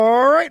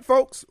right,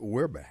 folks,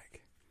 we're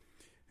back.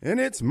 And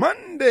it's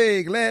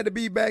Monday. Glad to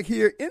be back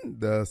here in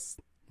the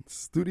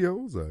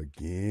studios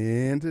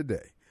again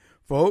today.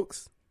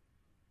 Folks,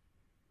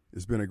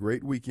 it's been a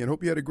great weekend.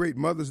 Hope you had a great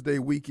Mother's Day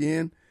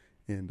weekend.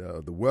 And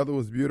the weather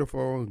was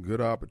beautiful. Good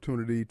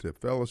opportunity to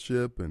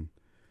fellowship and,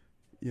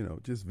 you know,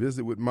 just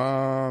visit with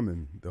Mom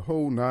and the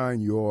whole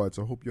 9 yards.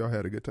 I hope y'all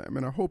had a good time.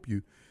 And I hope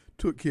you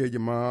took care of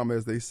your mom,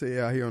 as they say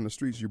out here on the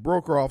streets. You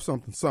broke her off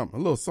something, a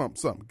little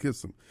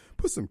something.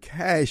 Put some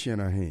cash in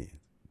her hand.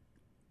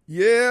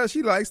 Yeah,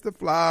 she likes the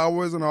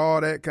flowers and all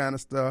that kind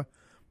of stuff.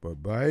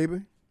 But,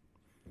 baby,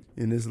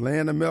 in this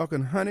land of milk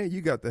and honey,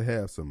 you got to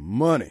have some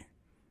money.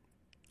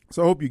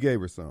 So I hope you gave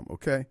her some,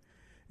 okay?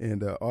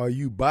 And are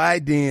you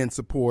Biden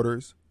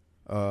supporters?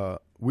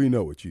 We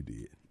know what you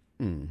did.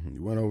 You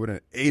went over there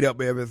and ate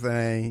up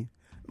everything.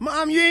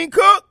 Mom, you ain't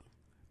cook?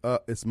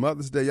 It's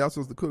Mother's Day. Y'all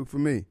supposed to cook for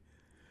me.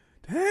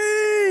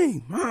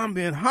 Dang, Mom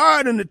been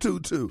hard in the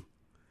tutu.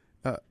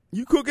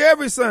 You cook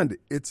every Sunday.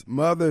 It's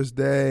Mother's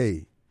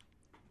Day.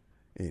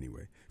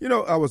 Anyway, you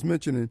know, I was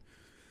mentioning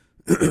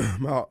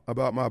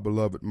about my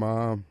beloved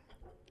mom,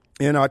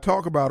 and I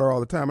talk about her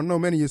all the time. I know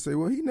many of you say,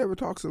 well, he never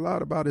talks a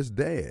lot about his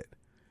dad.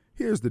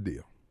 Here's the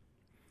deal.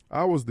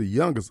 I was the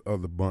youngest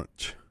of the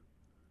bunch.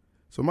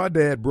 So my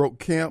dad broke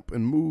camp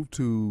and moved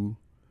to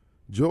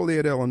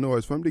Joliet,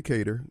 Illinois from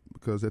Decatur,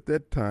 because at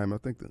that time, I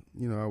think that,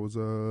 you know, I was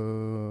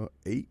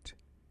 8.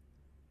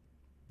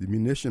 The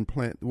munition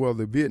plant, well,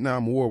 the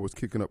Vietnam War was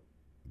kicking up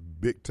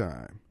big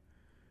time,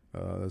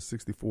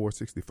 64,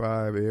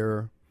 65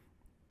 era.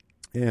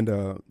 And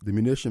the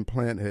munition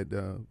plant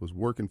was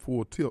working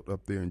full tilt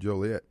up there in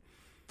Joliet.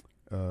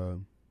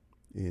 And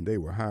they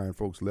were hiring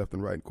folks left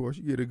and right. Of course,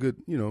 you get a good,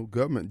 you know,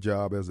 government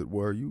job, as it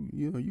were.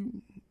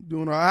 You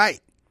doing all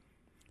right.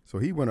 So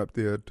he went up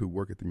there to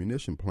work at the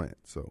munition plant.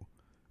 So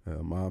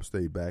Mom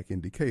stayed back in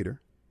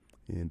Decatur.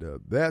 And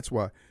that's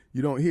why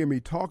you don't hear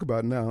me talk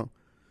about it now.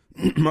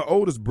 My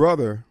oldest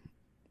brother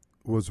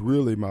was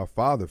really my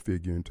father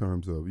figure in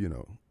terms of, you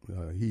know,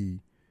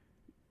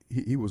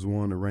 he was the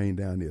one to rain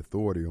down the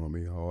authority on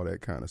me, all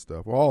that kind of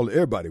stuff.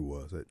 Everybody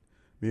was.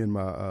 Me and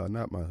my,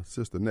 not my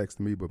sister next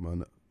to me, but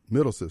my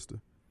middle sister.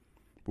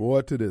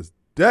 Boy, to this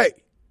day,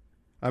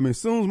 I mean,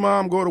 as soon as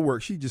Mom go to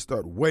work, she just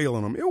started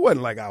wailing on me. It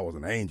wasn't like I was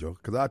an angel,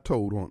 because I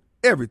told on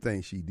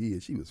everything she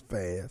did. She was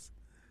fast,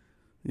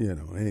 you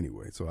know,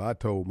 anyway. So I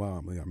told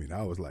Mom, I mean,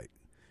 I was like,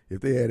 if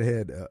they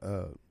had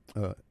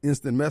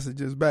instant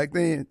messages back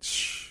then,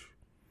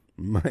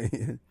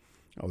 man,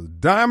 I was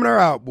diming her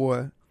out,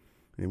 boy.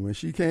 And when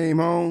she came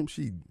home,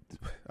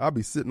 I'll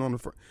be sitting on the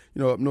front.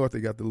 You know, up north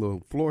they got the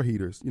little floor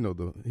heaters, you know,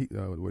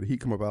 where the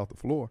heat come up out the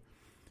floor.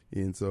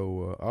 And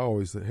so I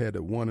always had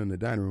the one in the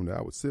dining room that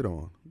I would sit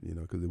on, you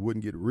know, because it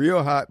wouldn't get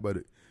real hot, but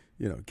it,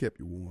 you know, kept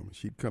you warm.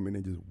 She'd come in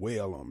and just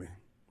wail on me.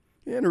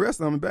 Yeah, and the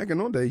rest of them back in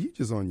those days, you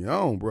just on your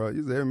own, bro.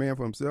 You every man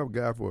for himself,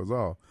 God for us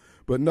all.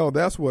 But no,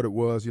 that's what it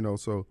was, you know.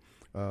 So,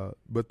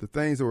 but the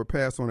things that were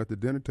passed on at the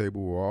dinner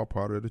table were all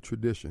part of the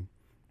tradition.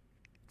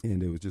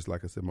 And it was just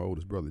like I said, my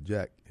oldest brother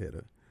Jack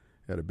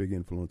had a big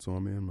influence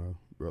on me, and my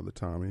brother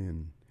Tommy,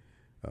 and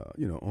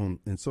you know,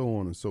 and so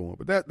on and so on.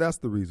 But that's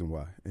the reason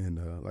why.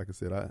 And like I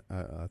said,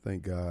 I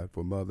thank God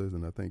for mothers,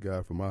 and I thank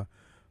God for my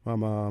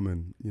mom.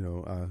 And you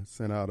know, I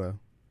sent out a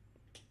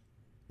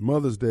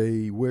Mother's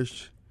Day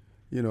wish,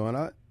 you know, and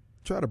I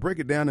try to break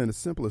it down in the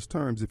simplest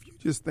terms. If you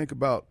just think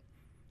about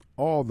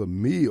all the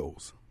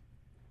meals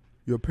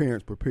your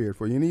parents prepared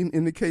for you, and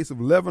in the case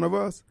of 11 of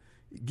us,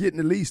 getting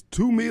at least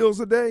 2 meals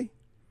a day.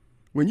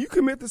 When you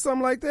commit to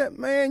something like that,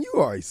 man, you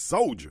are a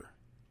soldier.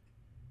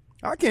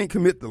 I can't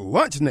commit to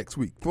lunch next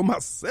week for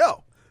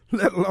myself,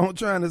 let alone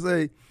trying to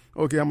say,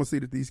 okay, I'm going to see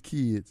that these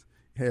kids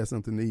have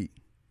something to eat.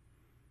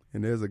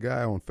 And there's a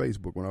guy on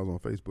Facebook, when I was on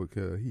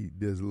Facebook, he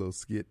does a little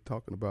skit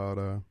talking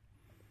about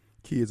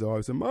kids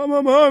always say, Mom,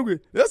 I'm hungry.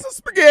 There's some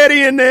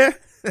spaghetti in there.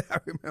 I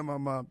remember my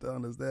mom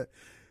telling us that.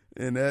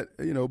 And that,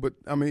 you know, but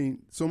I mean,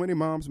 so many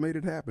moms made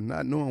it happen,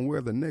 not knowing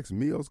where the next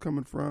meal's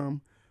coming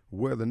from,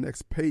 where the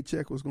next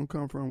paycheck was going to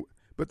come from.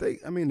 But they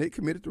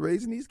committed to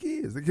raising these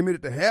kids. They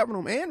committed to having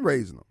them and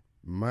raising them.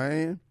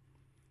 Man,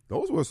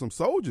 those were some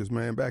soldiers,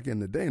 man, back in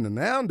the day. And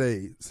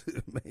nowadays,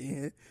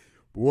 man,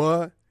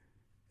 boy,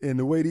 and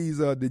the way these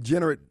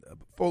degenerate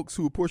folks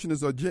who are pushing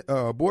this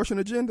abortion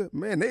agenda,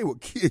 man, they will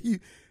kill you.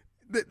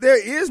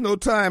 There is no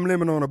time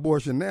limit on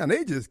abortion now.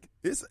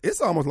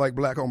 It's almost like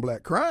black on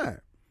black crime,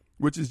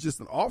 which is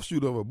just an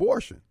offshoot of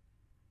abortion.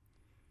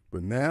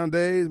 But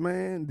nowadays,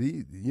 man,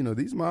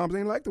 these moms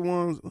ain't like the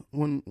ones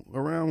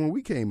when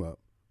we came up.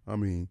 I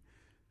mean,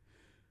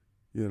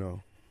 you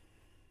know,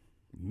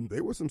 they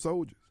were some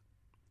soldiers.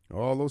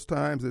 All those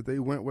times that they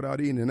went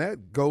without eating, and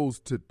that goes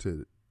to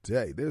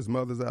today. There's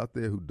mothers out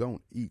there who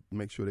don't eat,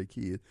 make sure their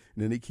kids,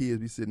 and then their kids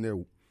be sitting there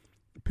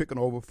picking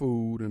over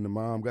food, and the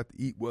mom got to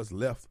eat what's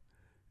left.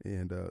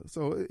 And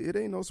so it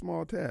ain't no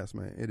small task,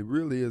 man. And it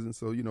really isn't.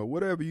 So, you know,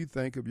 whatever you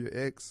think of your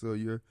ex or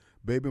your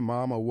baby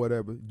mama or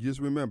whatever, just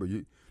remember,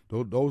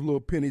 those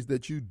little pennies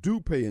that you do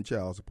pay in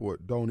child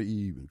support don't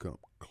even come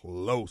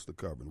close to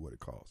covering what it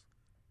costs.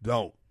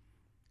 Don't.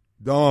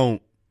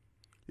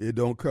 It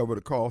don't cover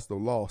the cost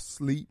of lost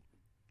sleep.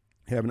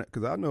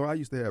 Because I know I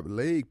used to have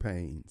leg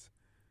pains,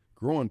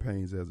 growing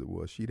pains as it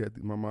was.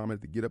 My mom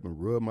had to get up and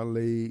rub my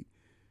leg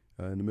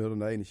in the middle of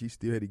the night, and she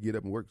still had to get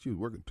up and work. She was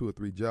working 2 or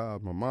 3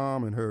 jobs. My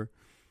mom and her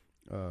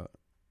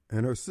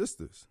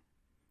sisters,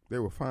 they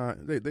were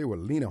fine. They were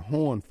Lena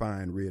Horne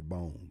fine red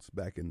bones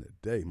back in the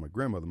day. My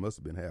grandmother must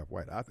have been half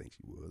white. I think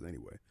she was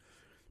anyway.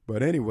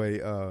 But anyway,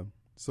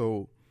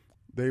 so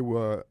they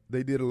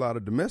did a lot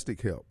of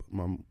domestic help.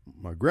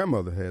 My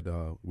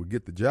grandmother would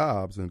get the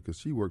jobs, and because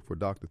she worked for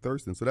Dr.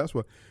 Thurston, so that's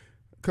what.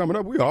 Coming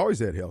up, we always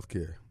had health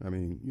care. I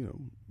mean,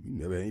 we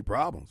never had any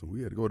problems.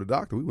 We had to go to the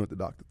doctor. We went to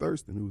Dr.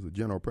 Thurston, who was a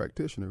general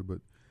practitioner, but,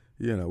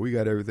 we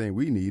got everything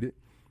we needed.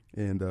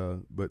 And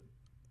but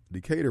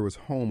Decatur was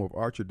home of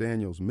Archer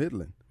Daniels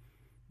Midland,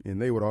 and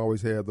they would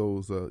always have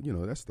those,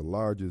 that's the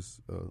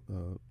largest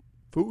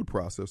food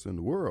processor in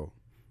the world.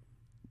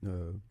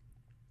 And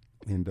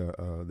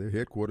their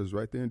headquarters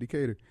right there in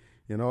Decatur.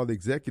 And all the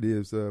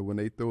executives, when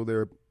they throw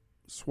their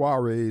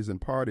soirees and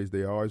parties,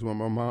 they always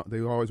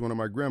wanted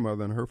my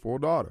grandmother and her 4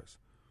 daughters,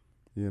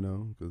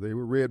 because they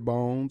were red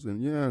bones,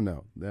 and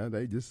the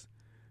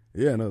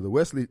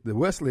Wesley,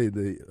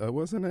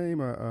 what's her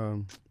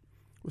name?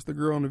 What's the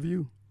girl on The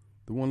View?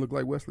 The one looked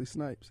like Wesley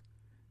Snipes.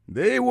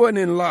 They wasn't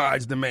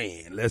enlarged the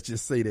man. Let's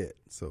just say that.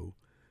 So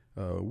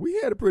we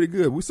had it pretty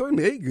good. We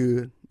certainly ate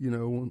good.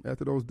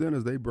 After those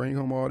dinners, they bring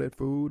home all that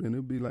food, and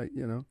it'd be like,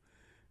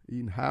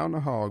 eating high on the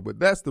hog. But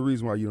that's the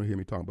reason why you don't hear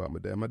me talking about my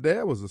dad. My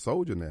dad was a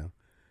soldier now.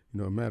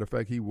 Matter of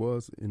fact, he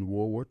was in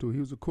World War II. He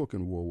was a cook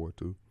in World War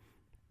II.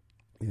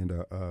 And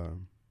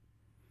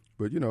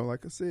but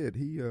like I said,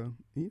 he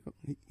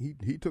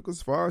took us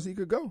as far as he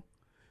could go.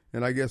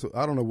 And I guess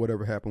I don't know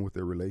whatever happened with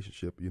their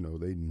relationship. We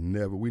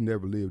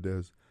never lived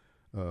as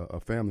a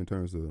family in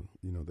terms of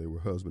they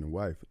were husband and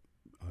wife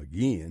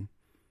again.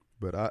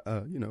 But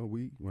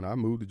when I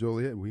moved to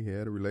Joliet, we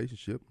had a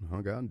relationship, and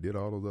hung out, and did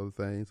all those other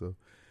things. So,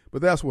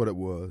 but that's what it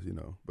was,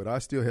 But I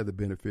still had the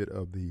benefit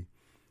of the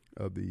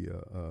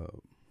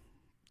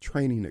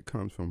training that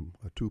comes from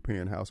a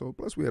 2-parent household.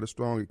 Plus, we had a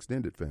strong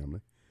extended family,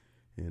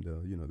 and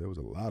there was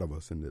a lot of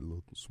us in that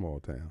little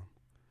small town.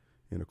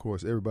 And of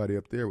course, everybody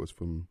up there was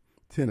from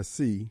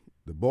Tennessee.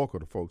 The bulk of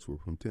the folks were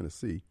from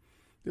Tennessee.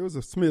 There was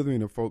a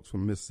smattering of folks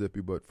from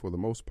Mississippi, but for the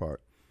most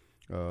part,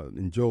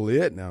 in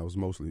Joliet now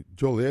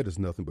Joliet is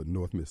nothing but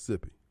North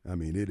Mississippi. I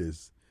mean, it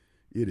is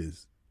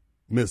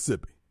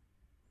Mississippi,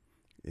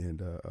 and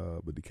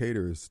but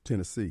Decatur is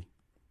Tennessee,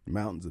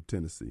 mountains of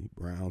Tennessee,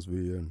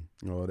 Brownsville,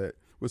 and all that.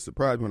 Was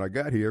surprised when I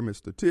got here.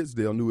 Mr.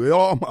 Tisdale knew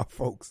all my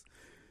folks.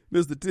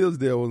 Mr.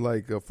 Tisdale was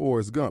like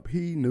Forrest Gump.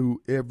 He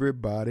knew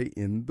everybody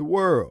in the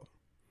world.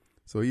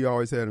 So he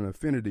always had an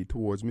affinity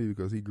towards me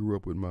because he grew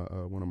up with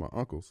one of my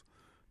uncles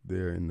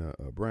there in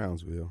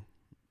Brownsville.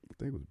 I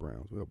think it was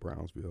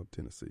Brownsville,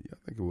 Tennessee. I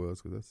think it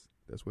was, because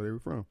that's where they were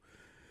from.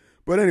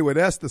 But anyway,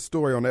 that's the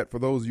story on that for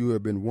those of you who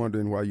have been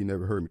wondering why you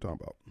never heard me talk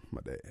about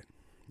my dad.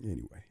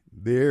 Anyway,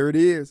 there it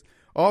is.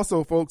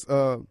 Also, folks,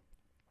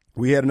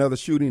 we had another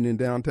shooting in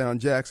downtown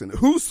Jackson.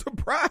 Who's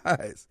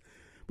surprised?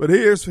 But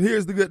here's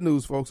the good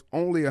news, folks.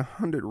 Only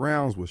 100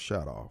 rounds was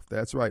shot off.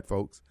 That's right,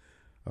 folks.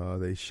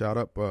 They shot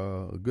up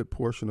a good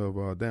portion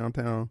of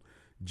downtown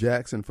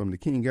Jackson from the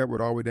King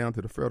Edward all the way down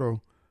to the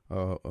Federal,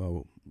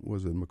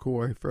 was it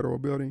McCoy Federal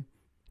Building?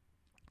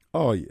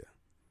 Oh, yeah.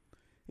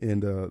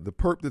 And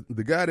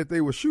the guy that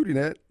they were shooting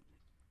at,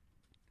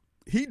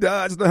 he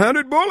dodged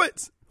 100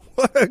 bullets.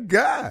 What a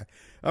guy.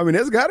 I mean,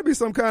 there's got to be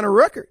some kind of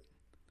record.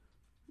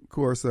 Of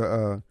course, this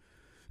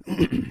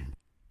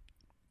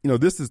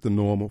is the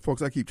normal.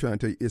 Folks, I keep trying to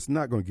tell you, it's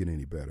not going to get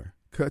any better.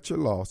 Cut your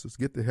losses.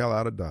 Get the hell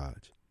out of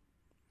Dodge.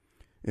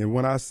 And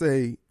when I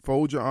say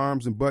fold your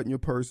arms and button your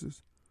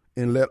purses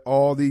and let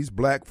all these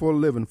black for a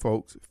living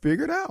folks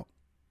figure it out.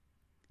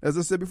 As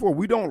I said before,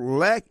 we don't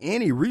lack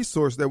any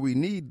resource that we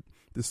need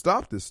to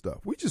stop this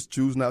stuff. We just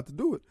choose not to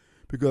do it.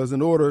 Because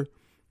in order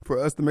for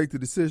us to make the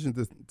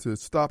decision to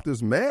stop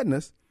this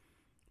madness,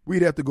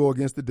 we'd have to go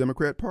against the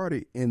Democrat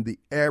Party. And the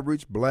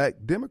average black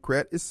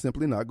Democrat is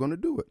simply not going to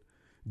do it.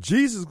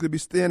 Jesus could be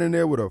standing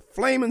there with a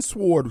flaming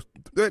sword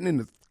threatening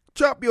to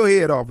chop your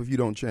head off if you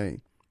don't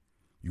change.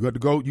 You got to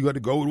go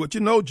with what you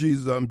know,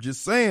 Jesus. I'm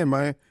just saying,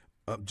 man.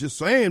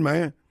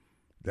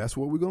 That's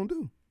what we're going to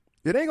do.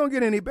 It ain't going to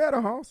get any better,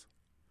 Hoss.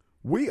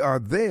 We are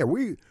there.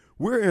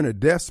 We're in a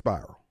death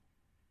spiral.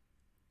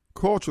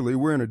 Culturally,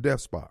 we're in a death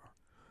spiral.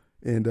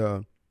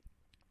 And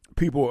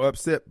people are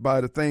upset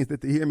by the things that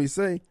they hear me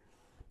say,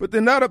 but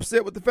they're not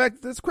upset with the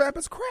fact that this crap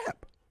is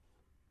crap.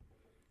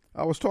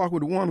 I was talking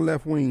with one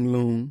left-wing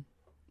loon,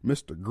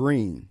 Mr.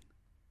 Green.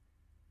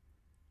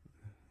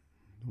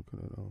 Don't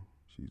cut it off.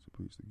 She's a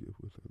priest to give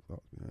with her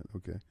thoughts behind.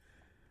 Okay.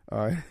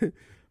 All right.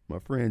 My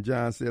friend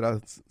John said,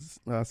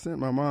 I sent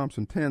my mom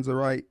some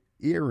Tanzanite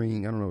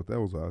earring. I don't know if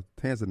that was a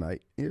Tanzanite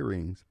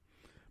earrings.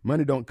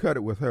 Money don't cut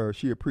it with her.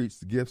 She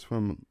preached gifts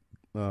from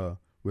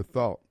with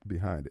thought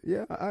behind it.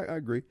 Yeah, I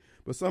agree.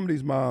 But some of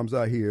these moms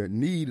out here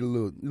need a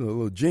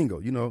little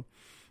jingle,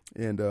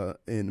 and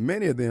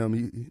many of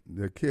them,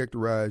 they're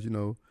characterized,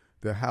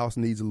 their house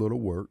needs a little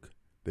work.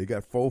 They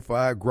got 4 or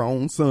 5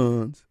 grown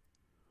sons,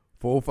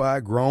 4 or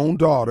 5 grown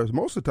daughters.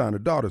 Most of the time, the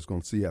daughters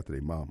going to see after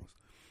their mamas.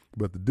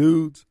 But the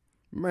dudes,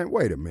 man,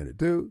 wait a minute,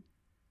 dude.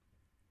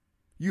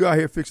 You out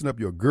here fixing up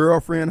your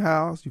girlfriend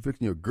house. You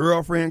fixing your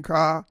girlfriend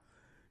car.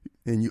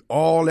 And you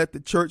all at the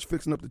church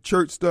fixing up the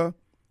church stuff.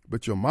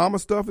 But your mama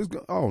stuff is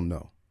going, oh,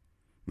 no.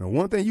 Now,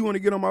 one thing you want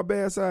to get on my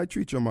bad side,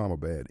 treat your mama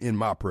bad in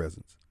my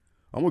presence.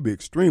 I'm going to be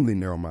extremely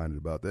narrow-minded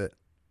about that.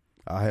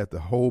 I have to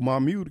hold my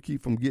mule to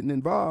keep from getting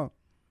involved.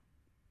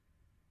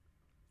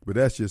 But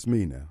that's just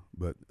me now.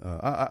 But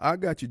I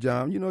got you,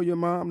 John. You know your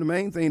mom. The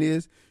main thing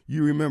is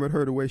you remembered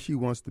her the way she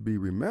wants to be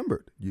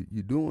remembered.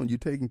 You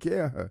taking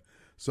care of her.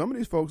 Some of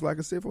these folks, like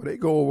I said before, they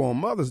go over on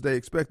Mother's Day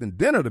expecting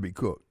dinner to be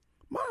cooked.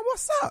 Mom,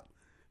 what's up?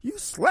 You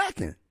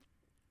slacking.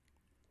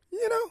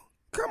 You know,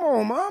 come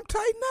on, Mom,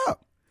 tighten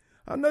up.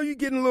 I know you're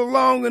getting a little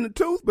long in the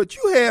tooth, but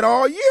you had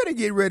all year to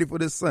get ready for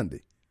this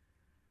Sunday.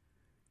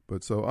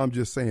 But so I'm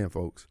just saying,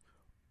 folks,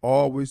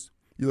 always,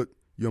 look,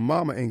 your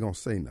mama ain't going to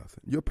say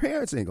nothing. Your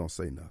parents ain't going to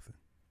say nothing.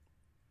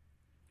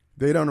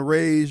 They done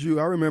raise you.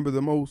 I remember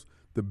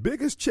the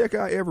biggest check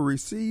I ever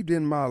received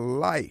in my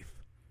life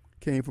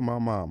came from my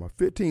mom, a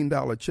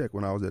 $15 check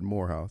when I was at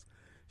Morehouse.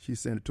 She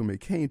sent it to me.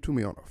 It came to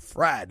me on a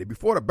Friday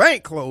before the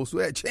bank closed, so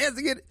I had a chance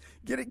to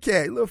get it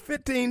cash. A little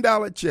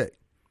 $15 check.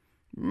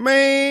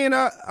 Man,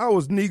 I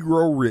was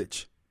Negro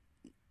rich.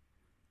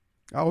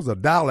 I was a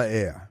dollar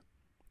heir.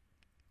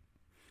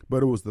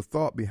 But it was the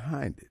thought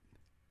behind it.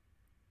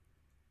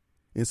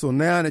 And so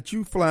now that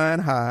you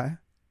flying high,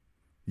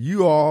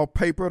 you all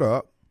papered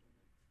up.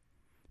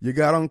 You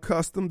got on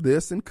custom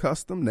this and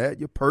custom that.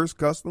 Your purse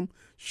custom,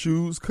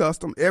 shoes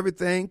custom,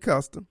 everything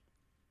custom.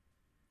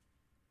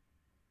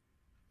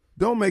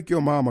 Don't make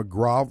your mama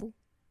grovel.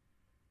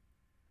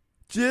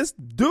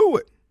 Just do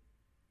it.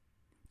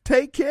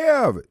 Take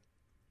care of it.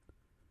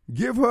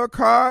 Give her a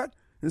card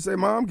and say,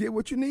 Mom, get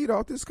what you need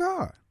off this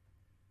card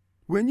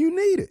when you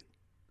need it.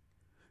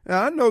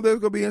 Now, I know there's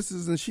going to be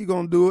instances and she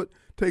going to do it.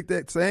 Take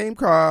that same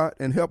card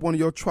and help one of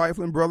your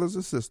trifling brothers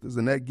or sisters,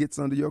 and that gets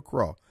under your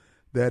craw.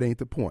 That ain't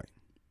the point.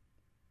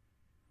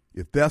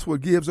 If that's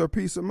what gives her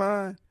peace of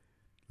mind,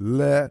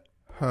 let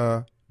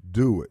her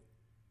do it.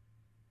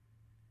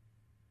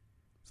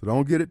 So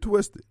don't get it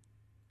twisted.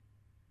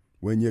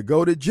 When you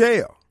go to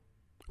jail,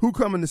 who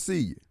coming to see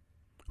you?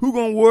 Who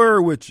gonna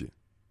worry with you?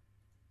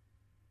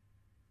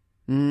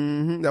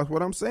 That's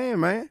what I'm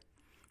saying, man.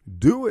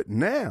 Do it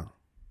now.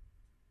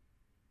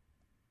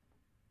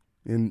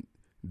 And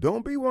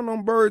don't be one of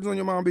them birds on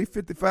your mom, be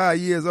 55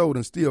 years old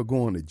and still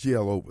going to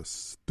jail over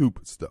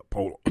stupid stuff,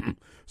 Polo.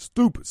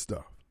 Stupid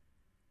stuff.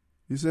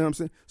 You see what I'm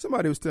saying?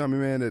 Somebody was telling me,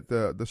 man, that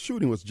the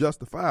shooting was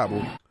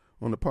justifiable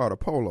on the part of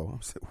Polo.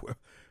 I said, well,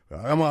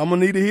 I'm going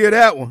to need to hear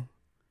that one.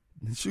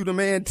 Shoot a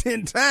man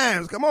 10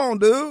 times. Come on,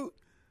 dude.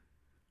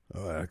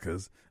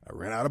 Because I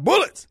ran out of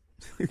bullets.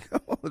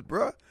 Come on,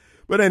 bro.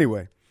 But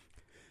anyway,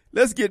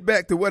 let's get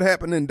back to what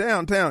happened in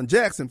downtown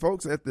Jackson,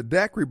 folks. At the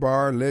Daiquiri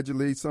Bar,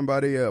 allegedly,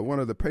 somebody, one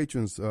of the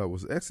patrons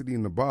was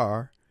exiting the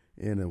bar,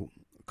 and a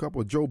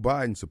couple of Joe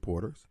Biden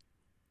supporters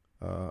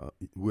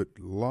with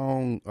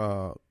long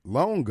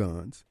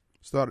guns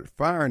started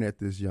firing at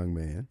this young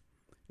man,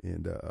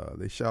 and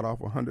they shot off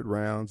 100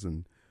 rounds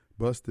and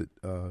busted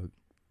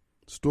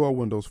store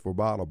windows for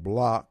about a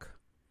block.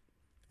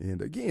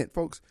 And again,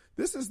 folks,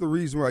 this is the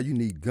reason why you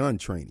need gun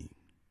training.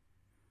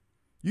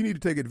 You need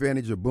to take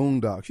advantage of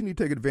boondocks. You need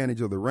to take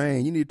advantage of the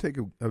rain. You need to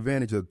take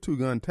advantage of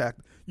two-gun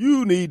tactics.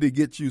 You need to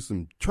get you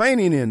some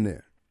training in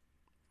there.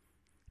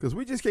 Because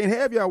we just can't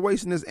have y'all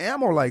wasting this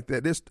ammo like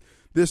that.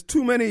 There's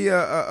too many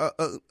of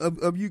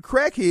you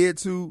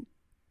crackheads who,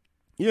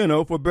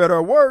 for better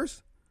or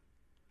worse,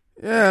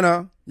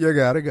 you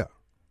got to go.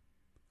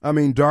 I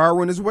mean,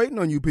 Darwin is waiting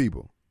on you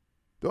people.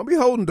 Don't be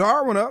holding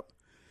Darwin up.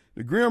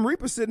 The Grim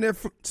Reaper sitting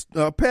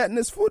there patting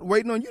his foot,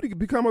 waiting on you to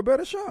become a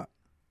better shot.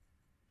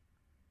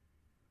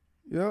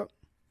 Yep.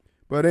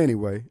 But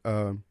anyway,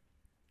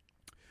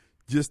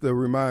 just a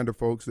reminder,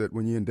 folks, that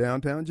when you're in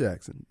downtown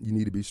Jackson, you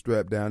need to be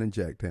strapped down in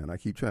Jacktown. I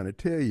keep trying to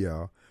tell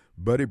y'all.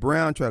 Buddy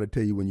Brown tried to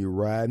tell you when you're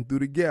riding through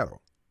the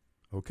ghetto.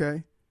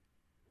 Okay?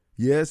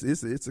 Yes,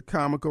 it's a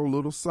comical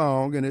little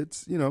song, and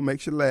it's,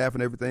 makes you laugh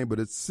and everything, but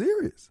it's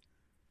serious.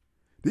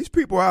 These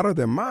people are out of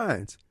their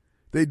minds.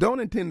 They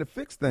don't intend to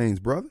fix things,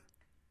 brother.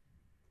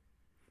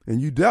 And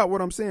you doubt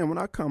what I'm saying. When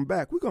I come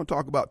back, we're going to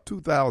talk about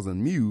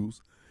 2,000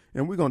 Mules,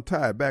 and we're going to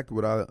tie it back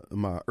to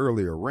my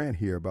earlier rant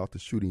here about the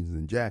shootings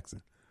in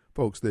Jackson.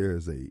 Folks, there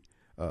is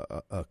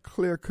a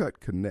clear-cut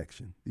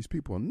connection. These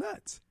people are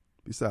nuts,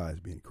 besides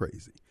being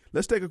crazy.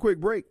 Let's take a quick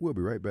break. We'll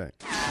be right back.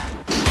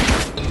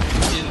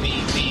 In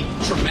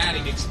the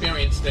traumatic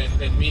experience that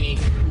many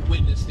who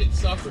witnessed it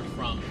suffered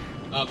from.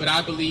 But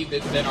I believe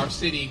that our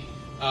city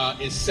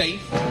is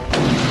safe.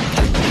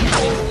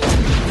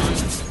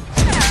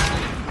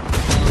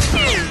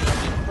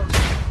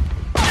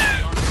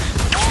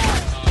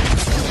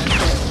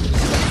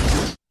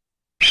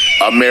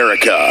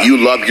 America. You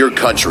love your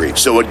country,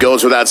 so it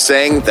goes without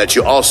saying that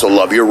you also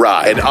love your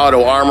ride. And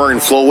Auto Armor in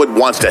Flowood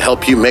wants to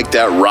help you make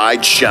that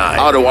ride shine.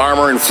 Auto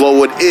Armor in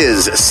Flowood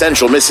is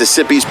Central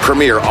Mississippi's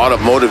premier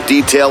automotive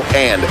detail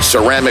and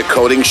ceramic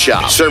coating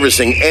shop,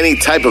 servicing any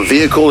type of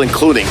vehicle,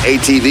 including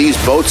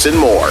ATVs, boats, and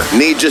more.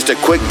 Need just a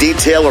quick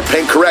detail or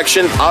paint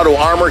correction? Auto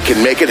Armor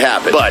can make it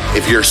happen. But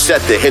if you're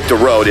set to hit the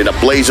road in a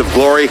blaze of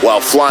glory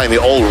while flying the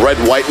old red,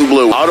 white, and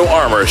blue, Auto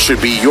Armor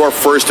should be your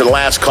first and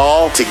last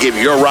call to give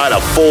your ride a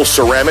full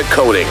ceramic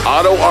coating.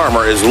 Auto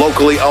Armor is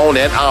locally owned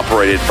and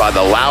operated by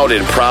the loud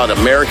and proud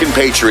American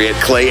patriot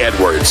Clay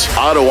Edwards.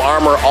 Auto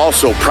Armor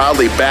also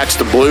proudly backs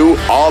the blue,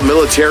 all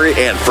military,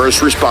 and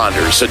first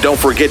responders. So don't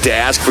forget to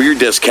ask for your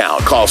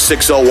discount. Call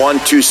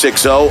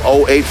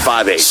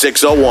 601-260-0858.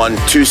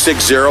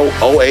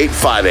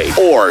 601-260-0858.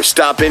 Or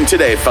stop in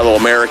today, fellow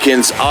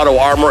Americans. Auto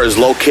Armor is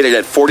located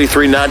at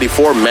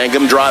 4394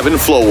 Mangum Drive in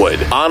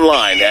Flowood.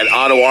 Online at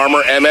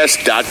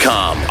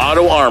AutoArmorMS.com.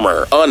 Auto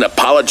Armor,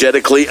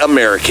 unapologetically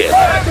American.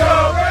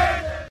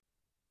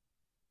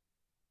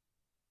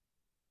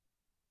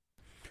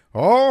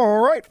 All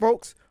right,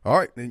 folks. All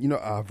right.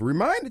 I've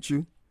reminded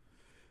you,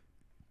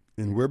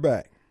 and we're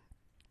back.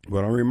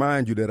 But I'll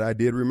remind you that I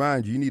did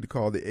remind you, you need to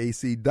call the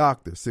AC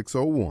Doctor,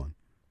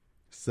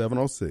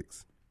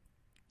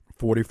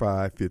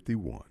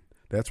 601-706-4551.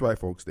 That's right,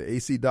 folks. The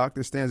AC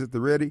Doctor stands at the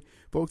ready,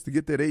 folks, to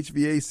get that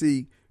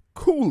HVAC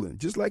cooling,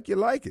 just like you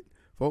like it.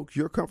 Folks,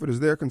 your comfort is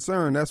their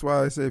concern. That's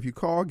why I say if you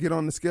call, get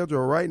on the schedule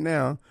right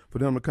now for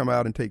them to come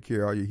out and take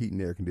care of all your heat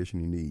and air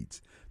conditioning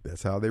needs.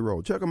 That's how they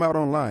roll. Check them out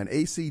online,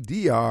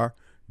 acdr.com.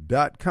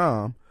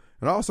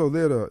 And also,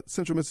 they're the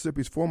Central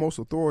Mississippi's foremost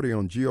authority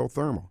on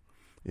geothermal.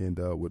 And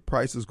with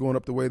prices going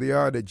up the way they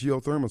are, that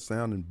geothermal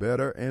sounding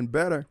better and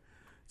better.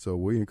 So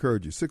we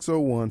encourage you,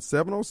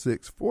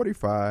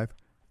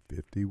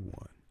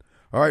 601-706-4551.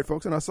 All right,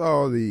 folks, and I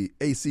saw the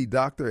AC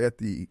Doctor at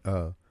the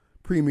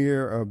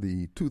premiere of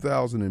the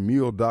 2000 and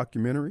Mule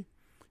documentary.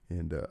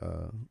 And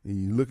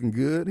he's looking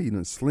good. He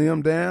done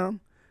slimmed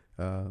down.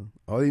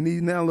 All he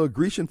needs now, a little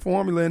Grecian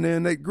formula in there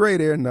and that gray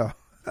there. No,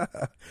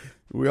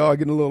 we all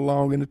getting a little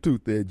long in the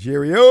tooth there,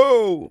 Jerry.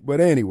 Oh, but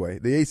anyway,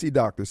 the AC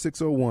Doctor,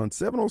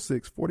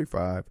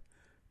 601-706-4551.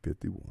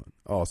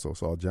 Also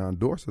saw John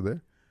Dorsey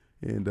there.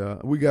 And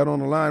we got on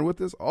the line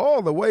with us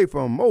all the way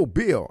from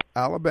Mobile,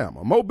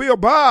 Alabama. Mobile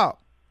Bob.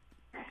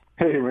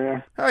 Hey,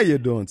 man. How you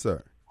doing,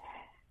 sir?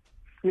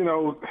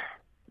 To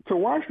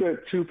watch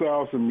that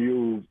 2000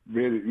 Mule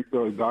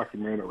video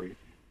documentary,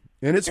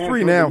 and it's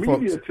free now, the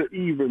folks. media to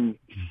even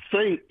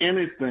say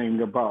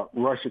anything about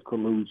Russia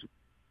collusion.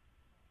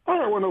 I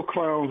don't want no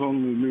clowns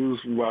on the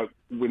news about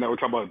when they were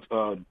talking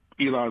about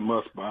Elon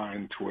Musk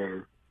buying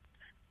Twitter.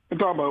 And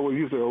talking about what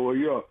you said,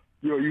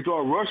 you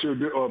thought Russia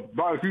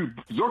bought a few,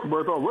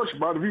 Zuckerberg thought Russia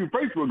bought a few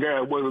Facebook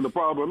ads wasn't the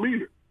problem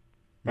leader.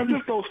 And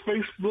just those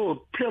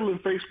little peddling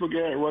Facebook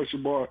ad Russia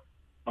bought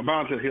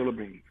amount to a hill of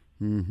beans.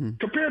 Mm-hmm.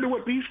 Compared to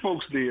what these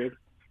folks did,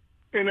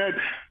 and that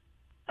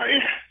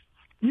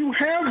you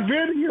have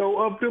video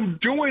of them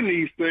doing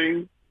these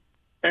things,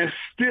 and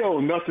still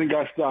nothing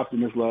got stopped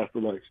in this last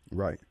election.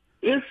 Right.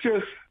 It's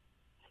just,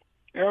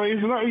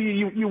 it's not,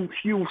 you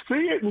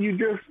see it and you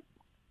just,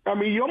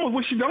 you almost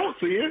wish you don't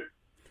see it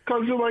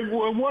because you're like,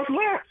 well, what's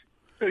left?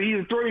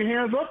 Either throw your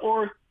hands up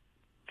or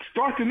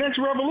start the next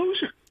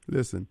revolution.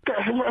 Listen.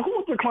 Who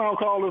was the clown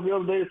called us the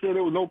other day and said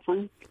there was no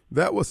proof?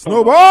 That was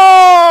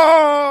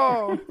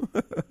Snowball!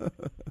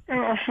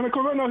 And of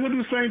course, I know he'll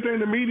do the same thing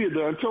the media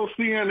does until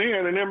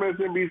CNN and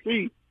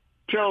MSNBC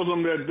tells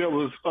them that there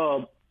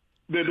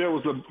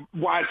was a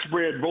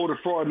widespread voter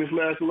fraud in this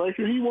last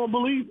election. He won't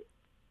believe it.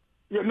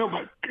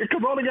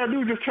 Because all they got to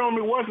do is just tell him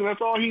it wasn't.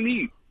 That's all he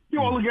needs. You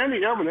won't look at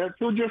any evidence.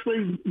 He'll just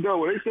say,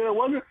 no, they said it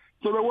wasn't,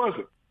 so there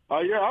wasn't.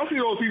 I see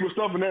those people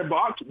stuffing that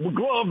box with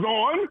gloves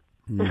on.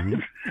 Mm-hmm.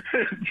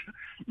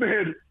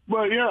 Man,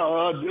 but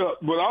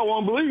I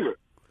won't believe it.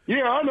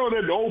 Yeah, I know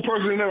that the old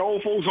person in that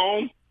old folks'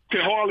 home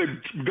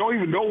don't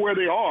even know where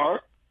they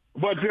are,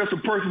 but there's a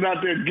person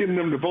out there getting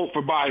them to vote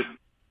for Biden.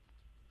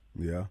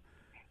 Yeah.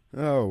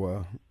 Oh,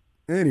 well.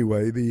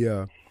 Anyway,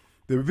 the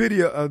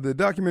video, the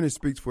documentary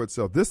speaks for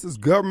itself. This is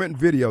government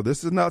video.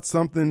 This is not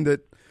something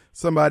that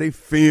somebody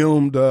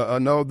filmed.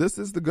 No, this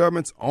is the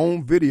government's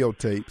own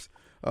videotapes,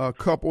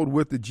 coupled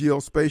with the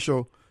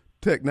geospatial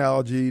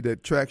technology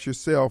that tracks your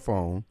cell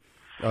phone.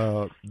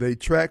 They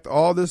tracked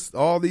all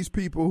these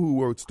people who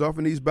were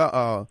stuffing these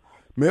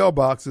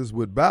mailboxes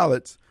with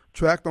ballots,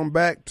 tracked them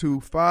back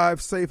to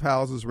 5 safe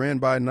houses ran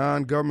by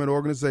non-government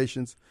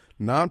organizations,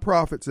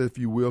 nonprofits, if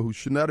you will, who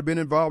should not have been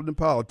involved in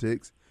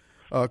politics,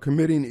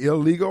 committing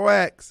illegal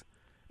acts.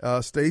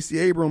 Stacey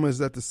Abrams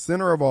is at the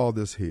center of all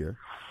this here.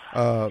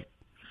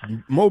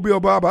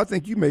 Mobile Bob, I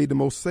think you made the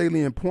most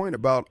salient point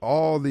about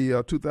all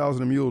the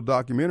 2000 Mule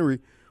documentary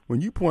when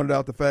you pointed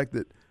out the fact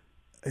that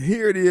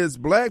here it is,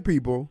 black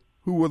people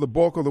who were the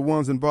bulk of the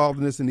ones involved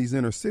in this in these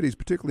inner cities,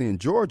 particularly in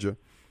Georgia,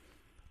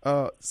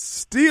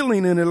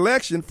 stealing an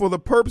election for the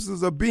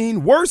purposes of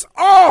being worse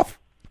off.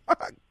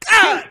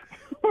 God,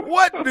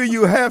 what do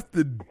you have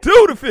to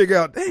do to figure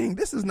out, dang,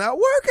 this is not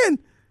working?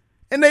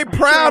 And they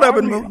proud of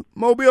it,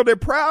 Mobile. They're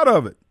proud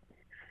of it.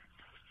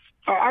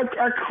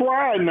 I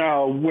cry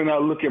now when I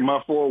look at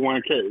my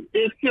 401k.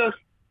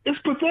 It's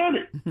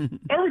pathetic.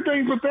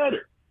 Everything's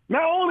pathetic.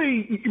 Not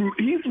only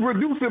he's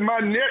reducing my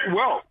net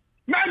wealth,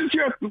 not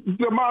just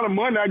the amount of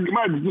money,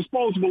 my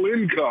disposable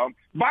income.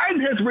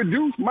 Biden has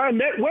reduced my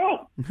net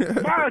wealth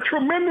by a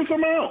tremendous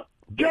amount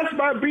just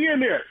by being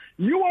there.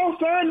 You all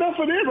signed up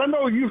for this. I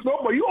know you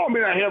all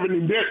may not have any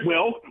net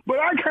wealth, but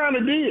I kind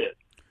of did.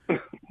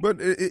 But,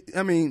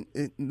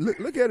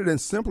 look at it in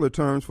simpler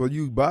terms for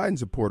you Biden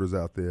supporters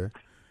out there.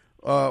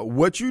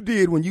 What you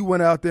did when you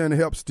went out there and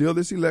helped steal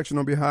this election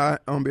on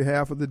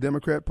behalf of the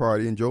Democrat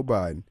Party and Joe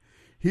Biden,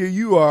 here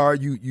you are,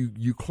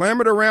 you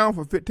clamored around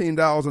for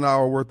 $15 an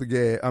hour worth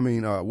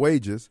of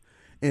wages,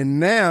 and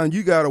now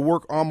you got to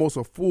work almost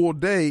a full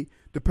day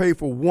to pay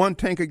for one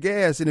tank of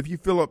gas. And if you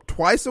fill up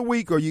twice a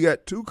week or you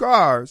got two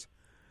cars,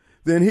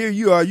 then here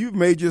you are, you've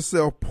made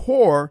yourself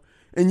poor,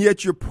 and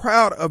yet you're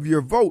proud of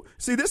your vote.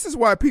 See, this is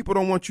why people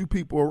don't want you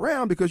people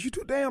around, because you're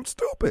too damn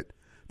stupid.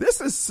 This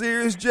is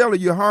serious jelly.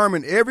 You're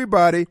harming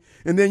everybody,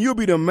 and then you'll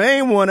be the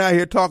main one out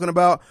here talking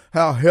about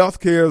how health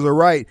care is a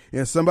right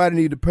and somebody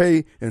need to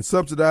pay and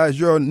subsidize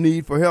your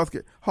need for health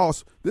care.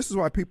 Hoss, this is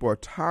why people are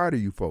tired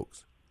of you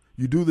folks.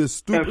 You do this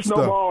stupid stuff.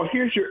 Snowball,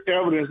 here's your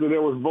evidence that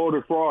there was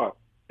voter fraud.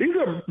 These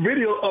are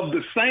videos of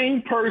the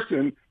same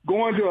person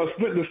going to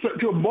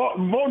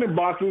voting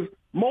boxes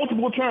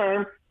multiple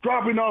times,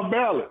 dropping off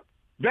ballots.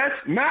 That's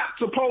not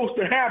supposed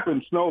to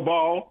happen,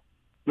 Snowball.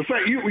 The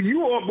fact you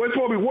are supposed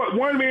to be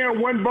one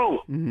man, one vote.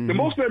 Mm-hmm. The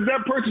most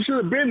that person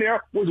should have been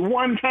there was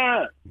one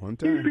time.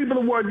 These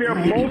people were there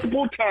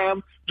multiple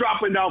times,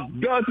 dropping off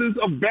dozens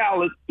of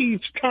ballots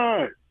each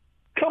time.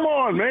 Come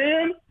on,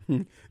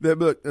 man.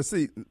 But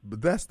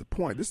that's the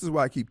point. This is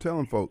why I keep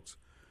telling folks,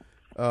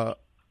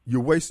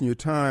 you're wasting your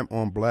time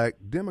on black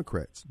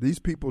Democrats. These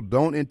people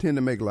don't intend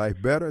to make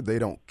life better. They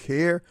don't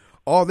care.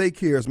 All they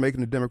care is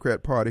making the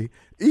Democrat Party,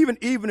 even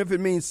if it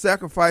means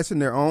sacrificing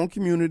their own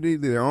community,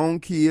 their own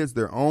kids,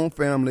 their own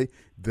family,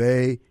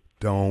 they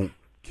don't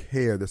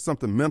care. There's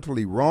something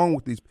mentally wrong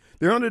with these.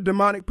 They're under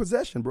demonic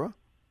possession, bro.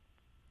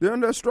 They're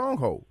under a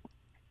stronghold.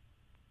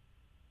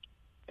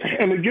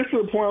 And it gets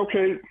to the point,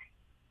 okay,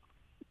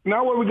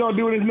 now what are we going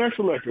to do in this next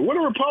election? What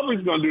are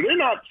Republicans going to do? They're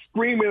not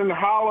screaming and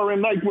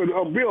hollering like with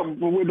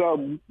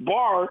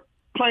Barr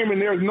claiming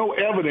there's no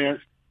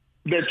evidence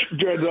that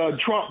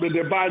Trump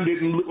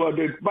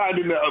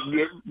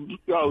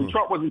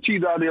wasn't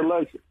cheated out of the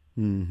election.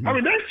 Mm-hmm. I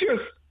mean, that's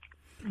just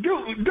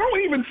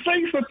don't even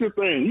say such a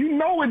thing. You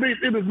know it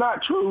is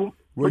not true,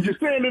 but you're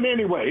saying it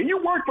anyway. And you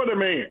work for the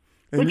man,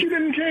 but you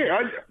didn't care.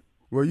 I guess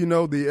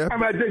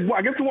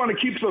you want to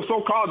keep the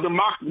so-called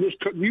democracy,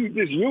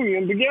 this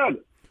union together.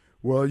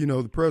 Well,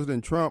 the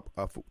President Trump,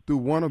 through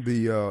one of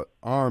the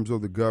arms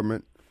of the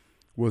government,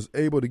 was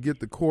able to get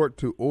the court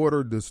to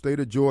order the state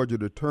of Georgia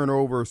to turn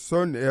over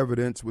certain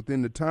evidence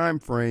within the time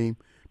frame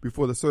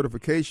before the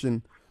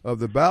certification of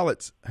the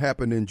ballots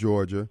happened in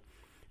Georgia.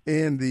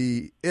 And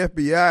the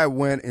FBI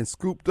went and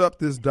scooped up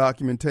this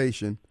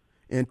documentation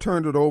and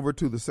turned it over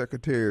to the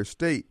Secretary of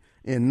State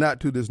and not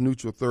to this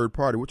neutral third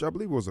party, which I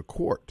believe was a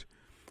court.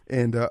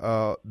 And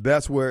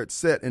that's where it's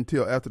set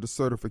until after the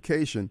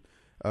certification.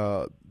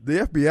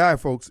 The FBI,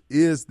 folks,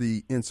 is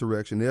the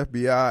insurrection. The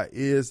FBI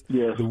is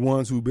the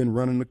ones who've been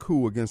running the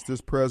coup against this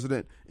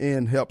president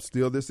and helped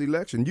steal this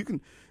election. You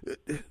can,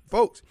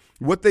 folks,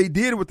 what they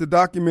did with the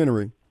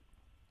documentary,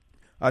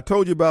 I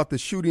told you about the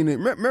shooting.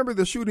 Remember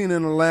the shooting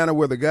in Atlanta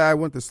where the guy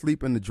went to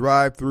sleep in the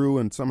drive-thru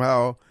and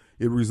somehow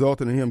it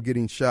resulted in him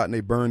getting shot and they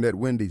burned that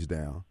Wendy's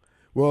down.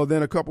 Well,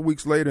 then a couple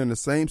weeks later in the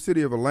same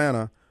city of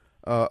Atlanta,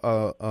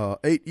 a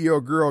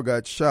 8-year-old girl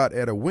got shot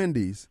at a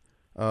Wendy's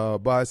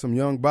by some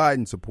young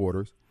Biden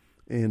supporters.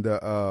 And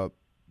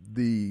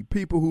the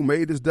people who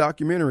made this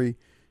documentary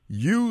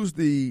used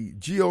the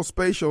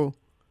geospatial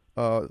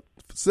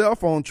cell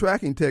phone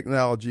tracking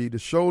technology to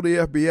show the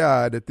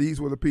FBI that these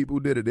were the people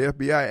who did it. The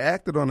FBI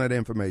acted on that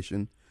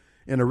information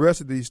and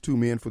arrested these two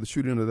men for the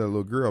shooting of that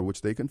little girl,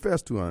 which they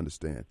confessed to, I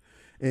understand.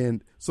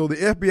 And so the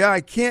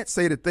FBI can't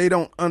say that they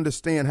don't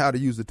understand how to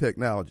use the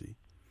technology.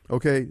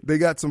 Okay, they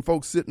got some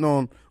folks sitting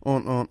on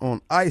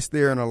ICE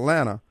there in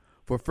Atlanta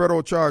for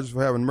federal charges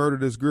for having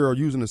murdered this girl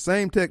using the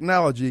same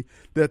technology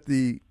that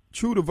the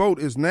True to Vote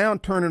is now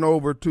turning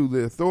over to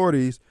the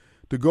authorities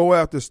to go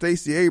after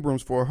Stacey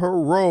Abrams for her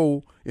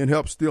role in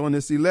help stealing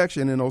this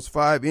election. In those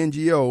 5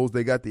 NGOs,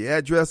 they got the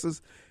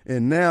addresses,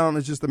 and now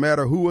it's just a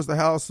matter of who was the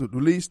house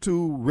leased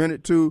to,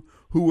 rented to,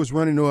 who was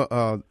running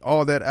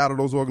all that out of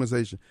those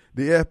organizations.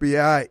 The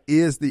FBI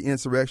is the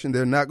insurrection.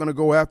 They're not going to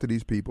go after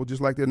these people,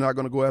 just like they're not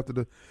going to go after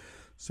the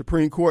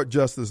Supreme Court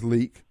Justice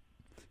Leak.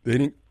 They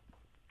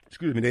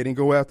didn't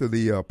go after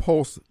the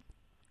Pulse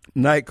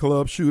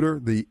nightclub shooter,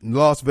 the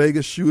Las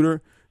Vegas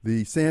shooter,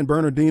 the San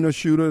Bernardino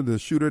shooter, the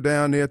shooter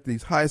down there at the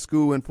high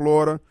school in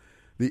Florida.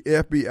 The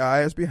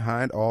FBI is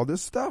behind all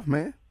this stuff,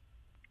 man.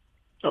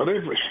 Oh,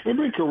 they've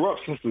been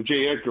corrupt since the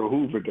J. Edgar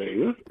Hoover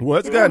days. Well,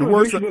 it's gotten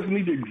worse. It doesn't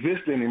need to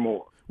exist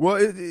anymore. Well,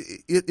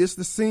 it's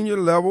the senior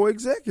level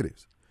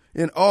executives.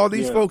 And all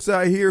these folks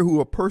out here who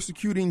are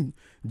persecuting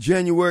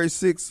January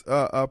 6th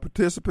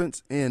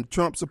participants and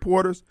Trump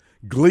supporters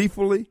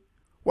gleefully,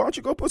 why don't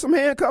you go put some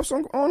handcuffs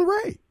on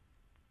Ray?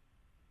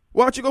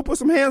 Why don't you go put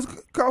some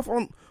handcuffs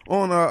on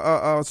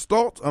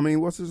Stoltz? I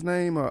mean, what's his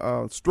name?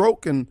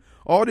 Stroke and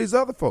all these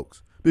other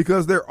folks.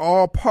 Because they're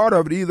all part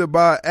of it, either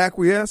by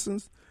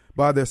acquiescence,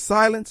 by their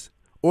silence,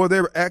 or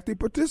their active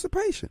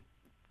participation.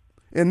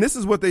 And this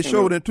is what they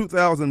showed in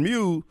 2000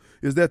 Mules,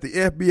 is that the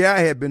FBI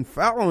had been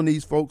following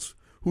these folks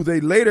who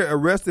they later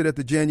arrested at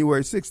the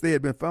January 6th. They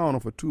had been following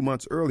them for 2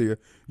 months earlier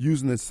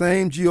using the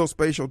same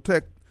geospatial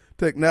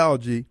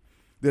technology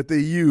that they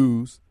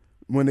used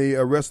when they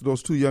arrested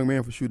those 2 young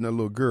men for shooting that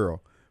little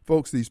girl.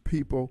 Folks, these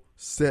people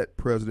set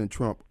President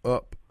Trump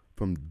up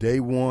from day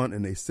one,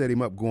 and they set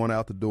him up going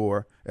out the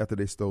door after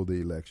they stole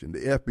the election. The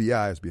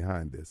FBI is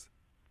behind this.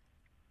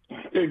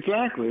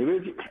 Exactly.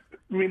 I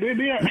mean, it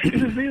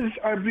is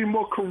the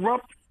more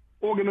corrupt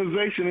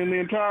organization in the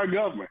entire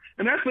government.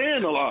 And that's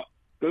saying a lot.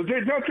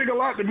 It does take a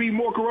lot to be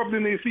more corrupt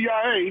than the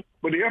CIA,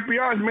 but the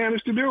FBI has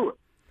managed to do it.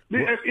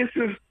 It's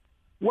just,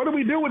 what do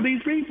we do with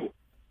these people?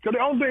 Because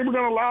the only thing they're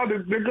going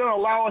to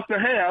allow us to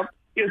have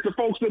is the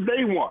folks that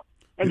they want.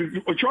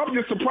 And Trump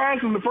just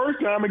surprised them the first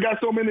time and got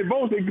so many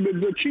votes,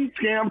 the cheat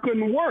scam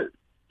couldn't work.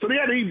 So they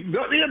had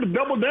to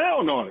double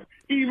down on it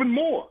even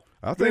more.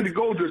 They had to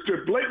go to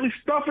blatantly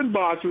stuffing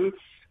boxes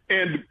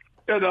and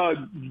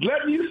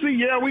letting you see,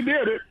 yeah, we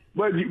did it,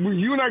 but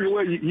you're not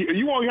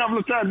you won't have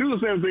enough time to do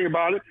the same thing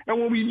about it. And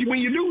when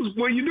you do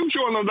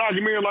show on a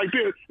documentary like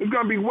this, it's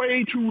going to be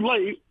way too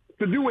late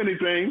to do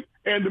anything,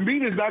 and the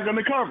media's not going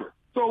to cover.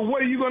 So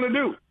what are you going to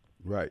do?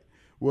 Right.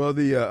 Well,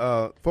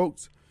 the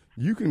folks,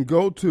 you can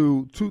go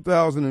to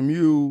 2000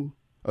 Mules.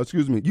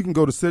 You can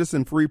go to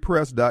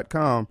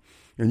citizenfreepress.com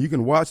and you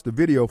can watch the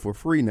video for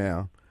free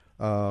now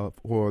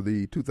for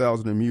the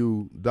 2000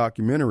 Mules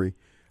documentary.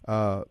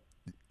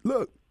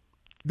 Look,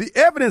 the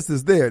evidence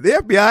is there. The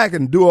FBI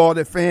can do all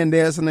that fan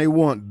dancing they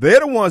want.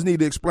 They're the ones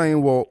need to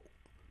explain, well,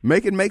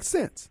 make it make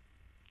sense.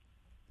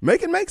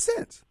 Make it make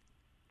sense.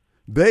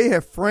 They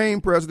have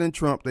framed President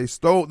Trump. They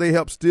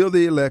helped steal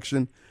the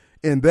election,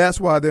 and that's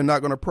why they're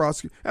not going to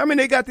prosecute. I mean,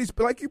 they got these,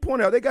 like you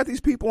pointed out, they got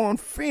these people on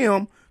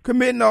film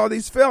committing all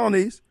these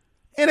felonies,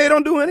 and they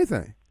don't do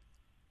anything.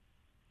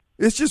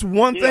 It's just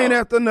one thing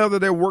after another.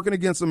 They're working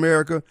against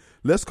America.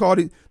 Let's call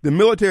it, the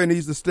military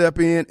needs to step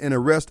in and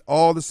arrest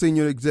all the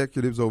senior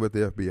executives over at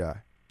the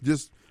FBI.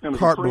 Just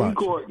carte blanche.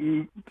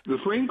 The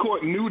Supreme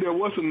Court knew there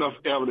wasn't enough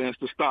evidence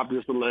to stop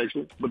this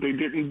election, but they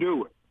didn't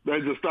do it.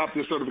 They just stopped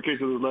the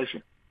certification of the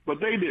election. But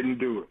they didn't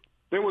do it.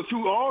 They were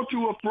all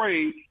too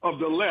afraid of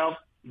the left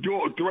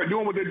doing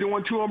what they're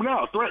doing to them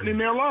now, threatening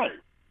their life.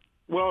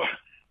 Well,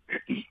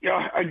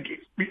 I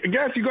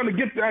guess you're going to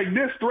get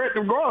this threat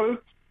regardless.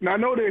 Now, I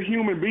know they're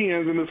human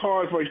beings, and it's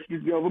hard for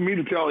me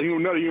to tell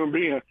another human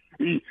being,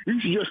 you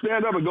should just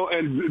stand up and go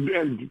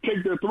and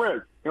take their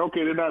threat.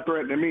 Okay, they're not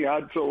threatening me,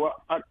 so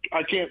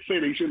I can't say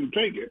they shouldn't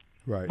take it.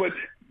 Right. But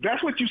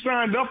that's what you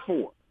signed up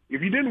for.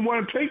 If you didn't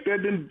want to take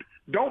that, then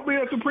don't be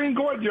a Supreme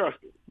Court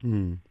justice.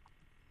 Hmm.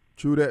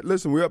 True that.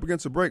 Listen, we're up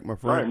against a break, my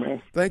friend. All right,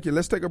 man. Thank you.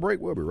 Let's take a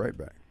break. We'll be right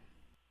back.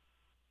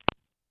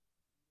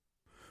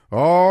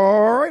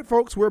 All right,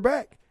 folks, we're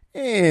back.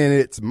 And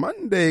it's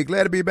Monday.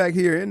 Glad to be back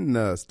here in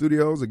the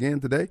studios again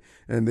today.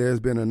 And there's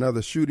been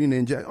another shooting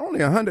in only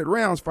 100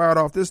 rounds fired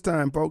off this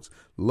time, folks.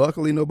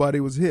 Luckily,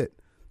 nobody was hit.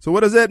 So what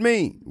does that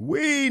mean?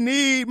 We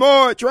need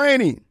more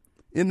training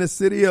in the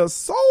city of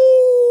so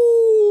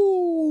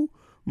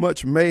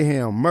much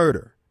mayhem,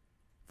 murder,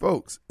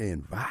 folks,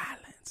 and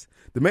violence.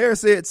 The mayor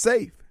said it's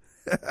safe.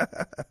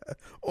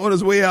 On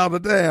his way out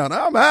of town.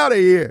 I'm out of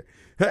here.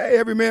 Hey,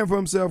 every man for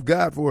himself,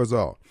 God for us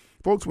all.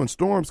 Folks, when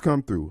storms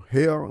come through,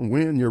 hail and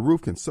wind, your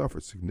roof can suffer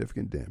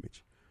significant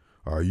damage.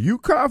 Are you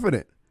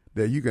confident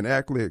that you can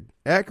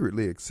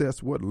accurately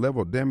assess what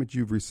level of damage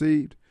you've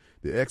received?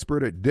 The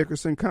expert at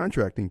Dickerson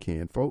Contracting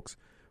can, folks.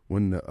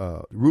 When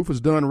the roof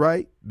is done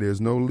right, there's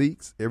no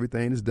leaks.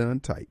 Everything is done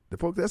tight.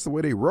 Folks, that's the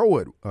way they roll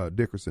at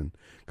Dickerson.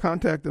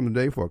 Contact them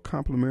today for a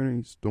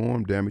complimentary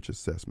storm damage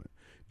assessment.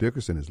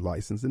 Dickerson is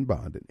licensed and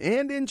bonded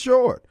and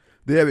insured.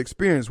 They have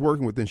experience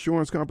working with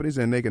insurance companies,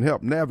 and they can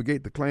help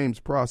navigate the claims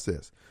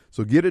process.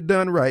 So get it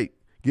done right,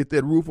 get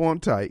that roof on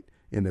tight,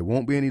 and there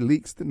won't be any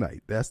leaks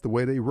tonight. That's the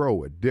way they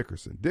roll at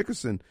Dickerson.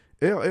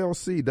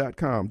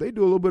 DickersonLLC.com. They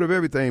do a little bit of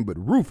everything, but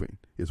roofing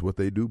is what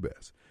they do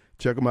best.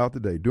 Check them out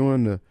today.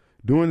 Doing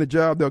the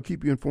job, they'll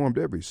keep you informed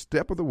every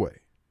step of the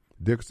way.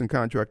 Dickerson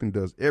Contracting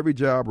does every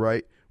job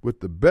right with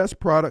the best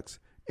products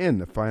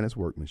and the finest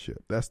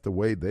workmanship. That's the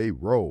way they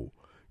roll.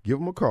 Give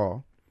them a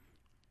call,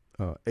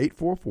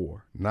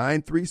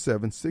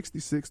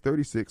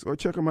 844-937-6636, or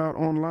check them out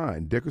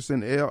online,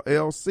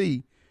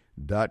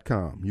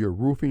 DickersonLLC.com. Your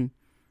roofing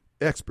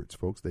experts,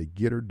 folks. They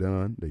get her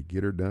done. They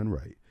get her done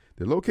right.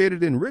 They're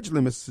located in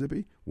Ridgeland,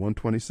 Mississippi,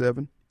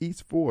 127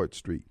 East Ford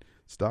Street.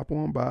 Stop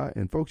on by,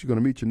 and, folks, you're going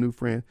to meet your new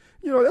friend.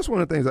 You know, that's one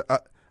of the things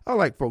I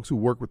like folks who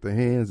work with their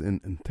hands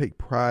and take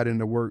pride in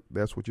their work.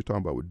 That's what you're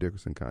talking about with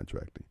Dickerson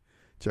Contracting.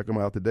 Check them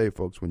out today,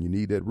 folks. When you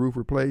need that roof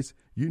replaced,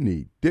 you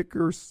need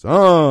Dickerson.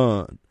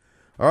 All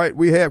right,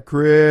 we have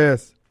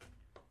Chris.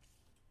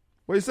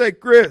 What do you say,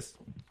 Chris?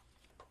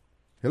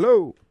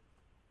 Hello.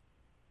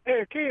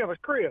 Hey, Kim, it's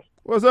Chris.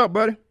 What's up,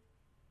 buddy?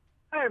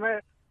 Hey,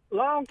 man,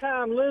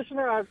 long-time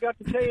listener, I've got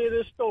to tell you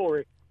this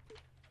story.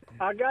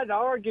 I got in an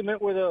argument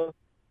with a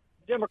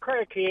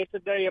Democrat kid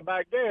today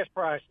about gas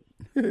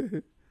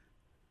prices.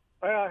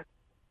 Well,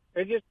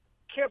 it just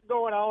kept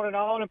going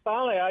on, and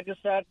finally I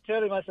just had to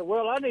tell him, I said,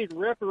 well, I need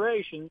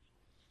reparations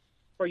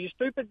for you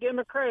stupid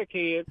Democrat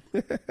kids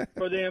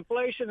for the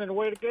inflation and the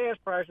way the gas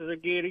prices are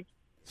getting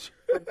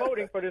for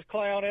voting for this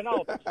clown in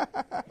office.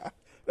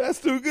 That's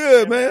too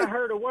good, man. I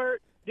heard a word,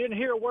 didn't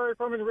hear a word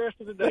from him the rest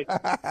of the day.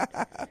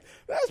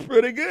 That's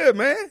pretty good,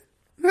 man.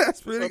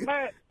 That's pretty good.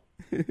 Matt,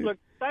 look,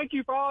 thank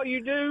you for all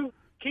you do.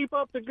 Keep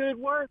up the good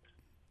work.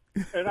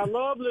 And I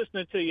love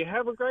listening to you.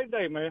 Have a great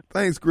day, man.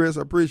 Thanks, Chris.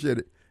 I appreciate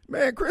it.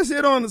 Man, Chris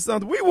hit on to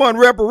something. We want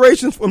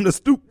reparations from the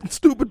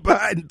stupid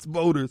Biden's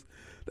voters.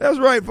 That's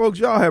right, folks.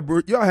 Y'all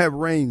have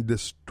rained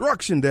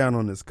destruction down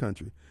on this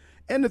country.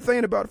 And the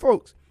thing about it,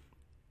 folks,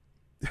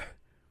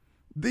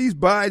 these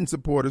Biden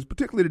supporters,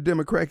 particularly the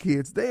Democrat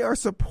kids, they are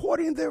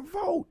supporting their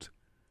vote.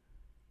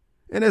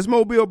 And as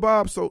Mobile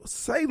Bob so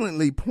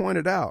saliently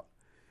pointed out,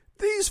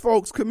 these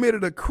folks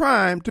committed a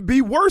crime to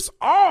be worse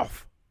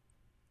off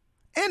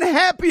and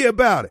happy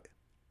about it.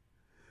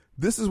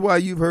 This is why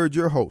you've heard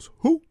your host,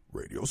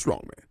 Radio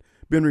Strongman,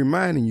 been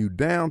reminding you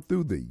down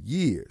through the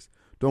years,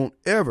 don't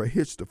ever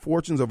hitch the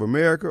fortunes of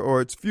America or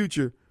its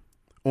future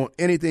on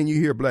anything you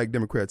hear black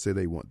Democrats say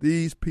they want.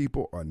 These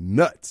people are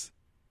nuts.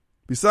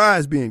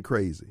 Besides being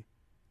crazy,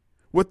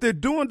 what they're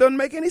doing doesn't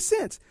make any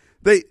sense.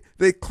 They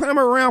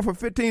clamor around for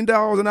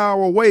 $15 an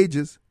hour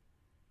wages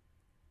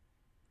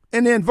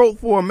and then vote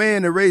for a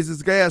man that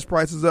raises gas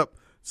prices up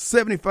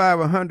 75,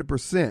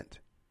 100%.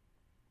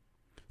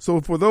 So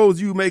for those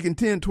of you making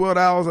 $10,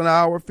 $12 an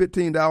hour,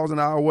 $15 an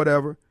hour,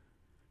 whatever,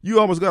 you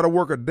almost got to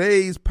work a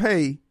day's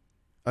pay,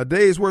 a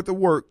day's worth of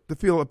work to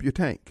fill up your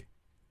tank.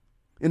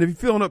 And if you're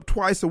filling up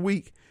twice a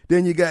week,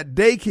 then you got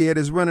daycare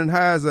that's running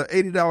high as a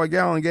 $80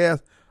 gallon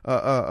gas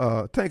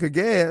tank of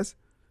gas.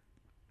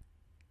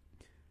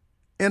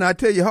 And I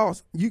tell you,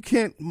 Hoss, you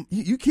can't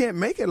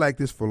make it like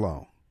this for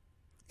long.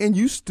 And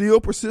you still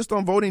persist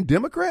on voting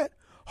Democrat?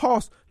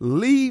 Hoss,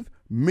 leave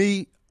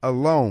me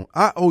alone.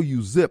 I owe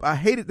you zip. I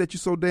hate it that you're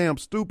so damn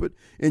stupid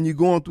and you're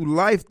going through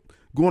life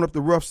going up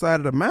the rough side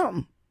of the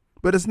mountain.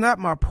 But it's not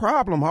my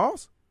problem,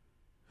 Hoss.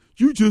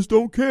 You just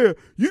don't care.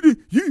 You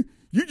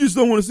just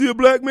don't want to see a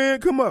black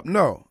man come up.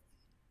 No.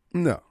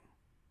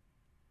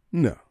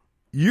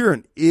 You're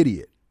an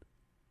idiot.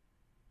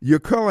 Your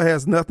color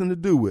has nothing to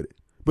do with it.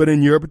 But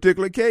in your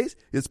particular case,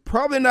 it's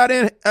probably not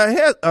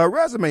a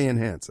resume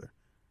enhancer.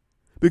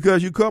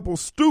 Because you couple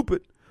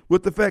stupid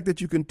with the fact that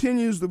you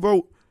continue to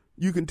vote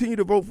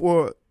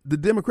for the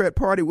Democrat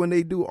Party when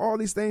they do all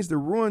these things to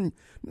ruin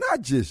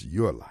not just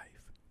your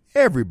life,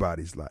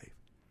 everybody's life.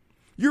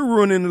 You're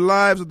ruining the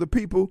lives of the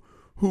people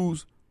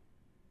whose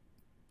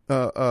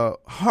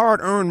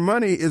hard-earned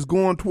money is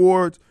going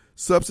towards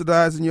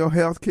subsidizing your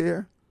health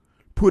care,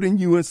 putting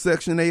you in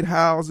Section 8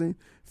 housing,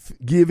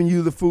 giving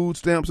you the food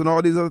stamps and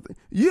all these other things.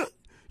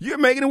 You're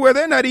making it where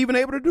they're not even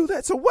able to do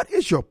that. So what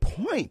is your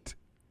point?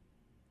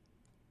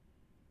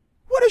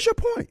 What is your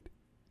point?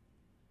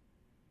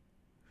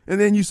 And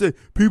then you say,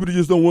 people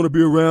just don't want to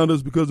be around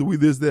us because we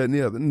this, that, and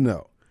the other.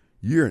 No,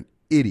 you're an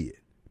idiot.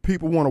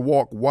 People want to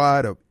walk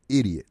wide of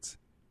idiots.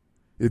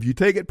 If you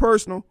take it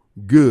personal,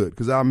 good,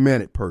 because I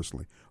meant it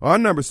personally. Our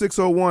number,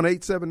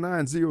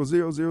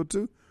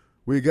 601-879-0002.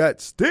 We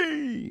got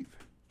Steve.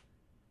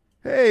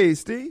 Hey,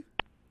 Steve.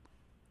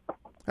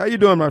 How you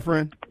doing, my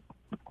friend?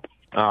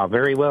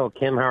 Very well,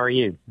 Kim. How are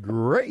you?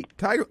 Great.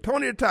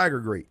 Tony the Tiger,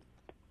 great.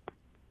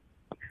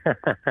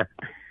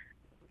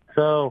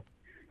 So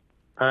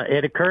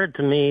it occurred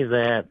to me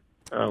that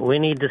we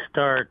need to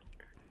start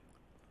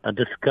a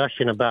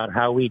discussion about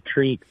how we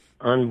treat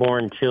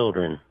unborn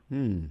children.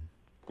 In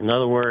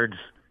other words,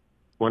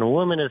 when a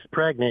woman is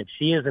pregnant,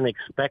 she isn't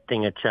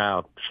expecting a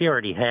child. She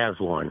already has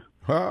one.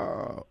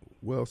 Oh,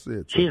 well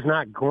said. Sir. She's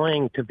not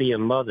going to be a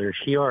mother.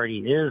 She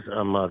already is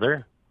a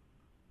mother.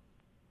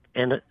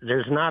 And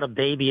there's not a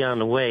baby on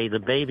the way. The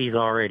baby's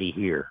already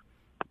here.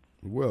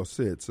 Well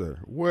said, sir.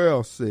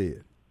 Well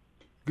said.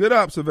 Good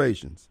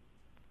observations.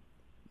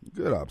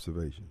 Good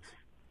observations.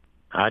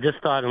 I just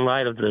thought in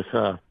light of this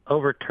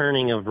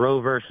overturning of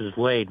Roe versus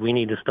Wade, we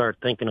need to start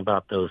thinking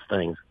about those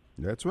things.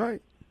 That's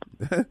right.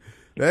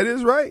 That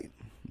is right.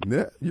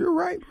 You're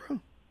right, bro.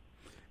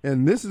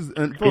 And this is...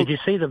 And folks, did you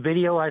see the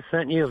video I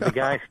sent you of the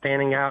guy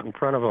standing out in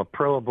front of a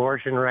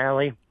pro-abortion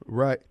rally?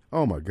 Right.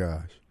 Oh, my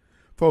gosh.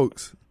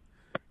 Folks,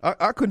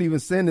 I couldn't even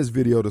send this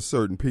video to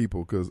certain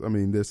people because, I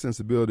mean, their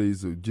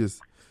sensibilities are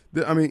just...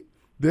 I mean,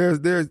 there's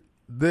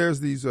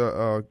these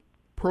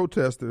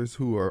protesters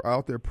who are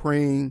out there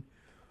praying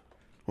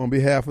on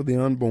behalf of the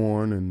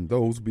unborn and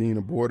those being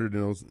aborted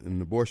in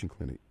an abortion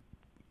clinic.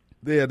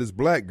 They had this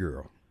black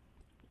girl,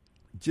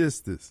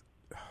 just this,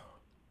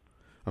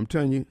 I'm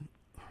telling you,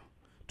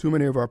 Too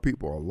many of our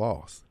people are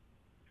lost.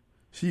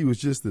 She was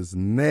just as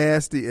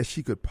nasty as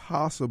she could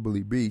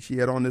possibly be. She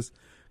had on this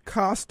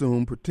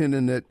costume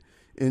pretending that,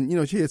 and, you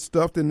know, she had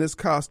stuffed in this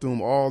costume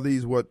all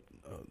these supposed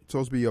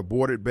to be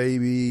aborted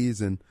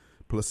babies and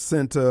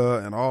placenta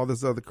and all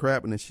this other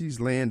crap, and then she's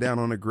laying down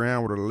on the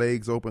ground with her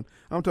legs open.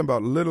 I'm talking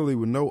about literally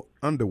with no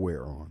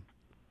underwear on,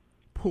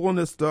 pulling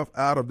this stuff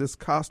out of this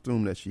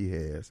costume that she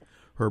has.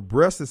 Her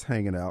breast is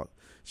hanging out.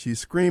 She's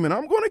screaming,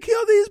 "I'm going to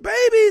kill these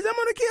babies. I'm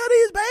going to kill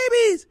these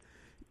babies."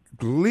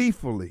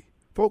 Gleefully.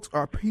 Folks,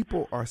 our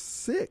people are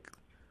sick.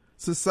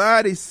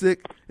 Society's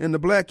sick in the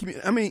black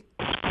community. I mean,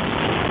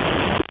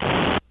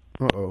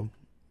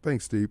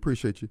 thanks, Steve.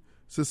 Appreciate you.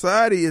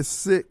 Society is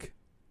sick.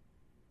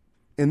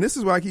 And this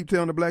is why I keep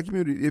telling the black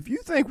community, if you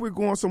think we're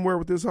going somewhere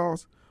with this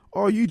house,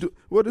 all you do,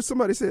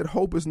 somebody said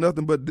hope is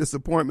nothing but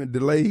disappointment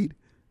delayed.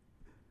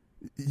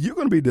 You're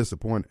going to be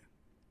disappointed.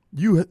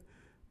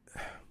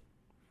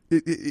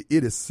 It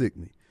is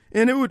sickening.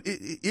 And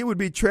it would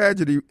be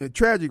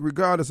tragic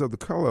regardless of the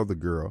color of the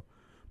girl.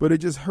 But it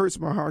just hurts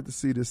my heart to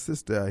see this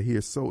sister out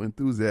here so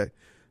enthusiastic,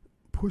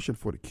 pushing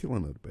for the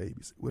killing of the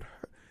babies. It would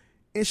hurt.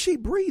 And she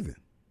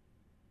breathing.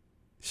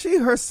 She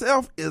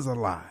herself is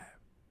alive.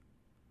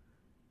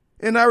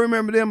 And I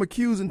remember them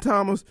accusing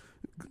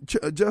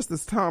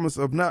Justice Thomas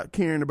of not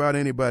caring about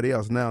anybody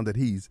else now that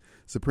he's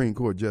Supreme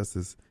Court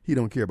Justice. He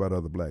don't care about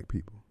other black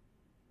people.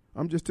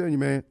 I'm just telling you,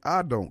 man,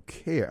 I don't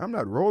care. I'm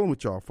not rolling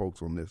with y'all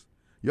folks on this.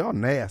 Y'all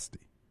nasty.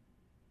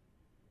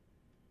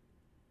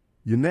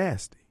 You're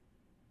nasty.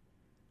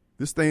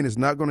 This thing is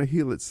not going to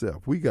heal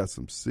itself. We got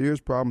some serious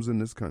problems in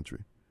this country.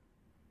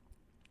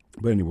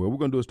 But anyway, what we're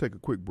going to do is take a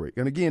quick break.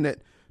 And again,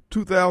 that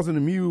 2000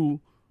 and Mule,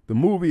 the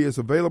movie is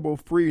available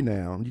free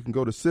now. You can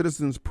go to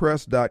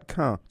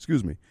citizenspress.com.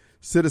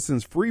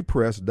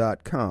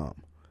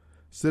 Citizensfreepress.com.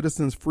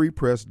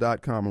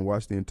 Citizensfreepress.com and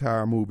watch the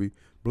entire movie.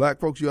 Black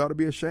folks, you ought to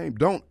be ashamed.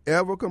 Don't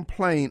ever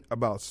complain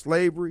about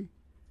slavery,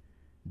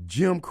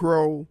 Jim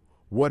Crow,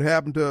 what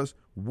happened to us.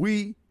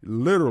 We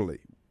literally,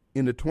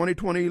 in the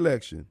 2020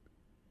 election,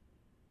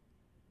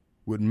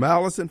 with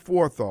malice and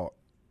forethought,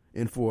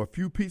 and for a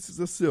few pieces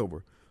of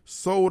silver,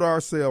 sold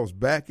ourselves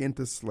back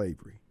into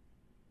slavery.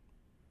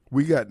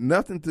 We got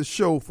nothing to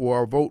show for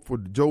our vote for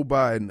Joe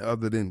Biden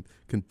other than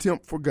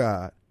contempt for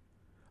God,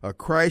 a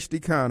crashed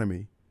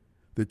economy,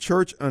 the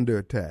church under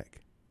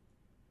attack,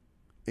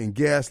 and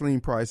gasoline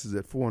prices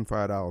at $4 and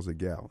 $5 a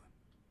gallon.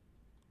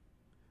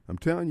 I'm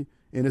telling you,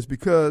 and it's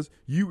because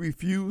you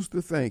refuse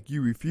to think,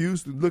 you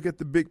refuse to look at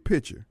the big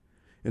picture.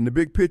 And the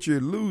big picture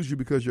eludes you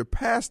because your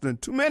pastor,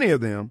 too many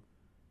of them,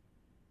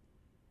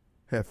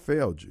 have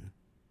failed you.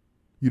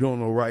 You don't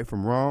know right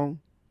from wrong.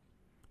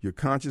 Your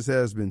conscience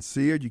has been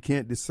seared. You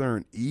can't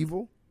discern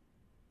evil.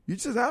 You're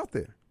just out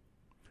there.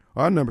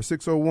 Our number,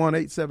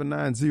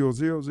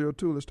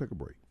 601-879-0002. Let's take a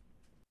break.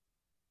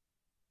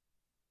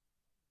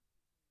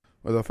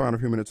 Well, the final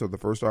few minutes of the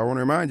first hour, I want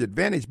to remind you,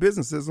 Advantage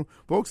Business System,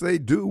 folks, they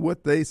do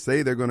what they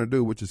say they're going to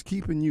do, which is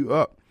keeping you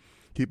up,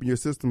 keeping your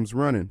systems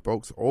running,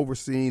 folks,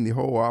 overseeing the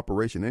whole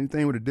operation.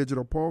 Anything with a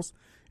digital pulse,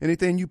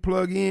 anything you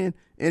plug in,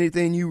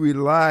 anything you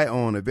rely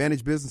on,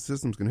 Advantage Business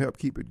Systems can help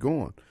keep it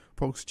going.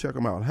 Folks, check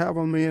them out. Have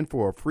them in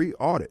for a free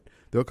audit.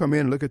 They'll come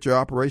in and look at your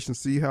operation,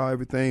 see how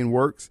everything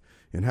works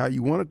and how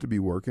you want it to be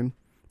working,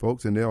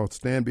 folks, and they'll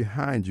stand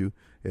behind you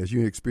as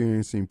you're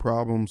experiencing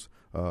problems,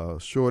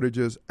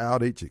 shortages,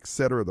 outage,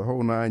 etc., the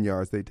whole 9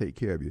 yards. They take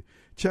care of you.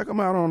 Check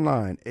them out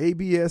online,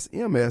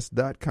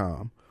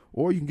 absms.com,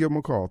 or you can give them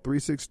a call,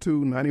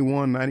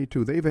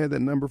 362-9192. They've had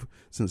that number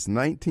since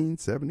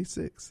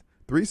 1976,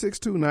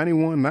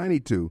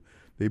 362-9192.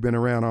 They've been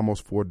around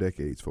almost 4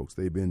 decades, folks.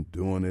 They've been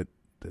doing it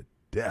to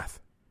death,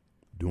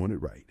 doing it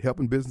right,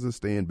 helping businesses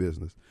stay in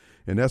business,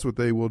 and that's what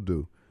they will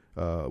do.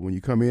 When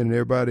you come in and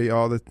everybody,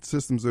 all the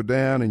systems are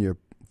down and your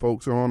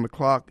folks are on the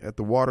clock at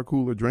the water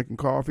cooler drinking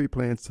coffee,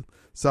 playing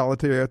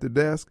solitaire at the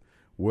desk,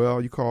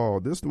 well, you call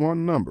this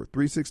one number,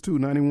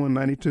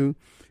 362-9192,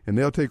 and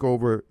they'll take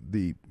over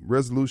the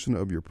resolution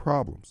of your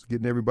problems,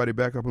 getting everybody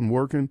back up and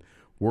working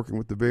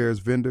with the various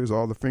vendors,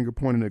 all the finger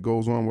pointing that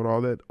goes on with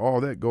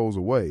all that goes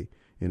away,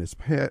 and it's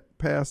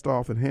passed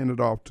off and handed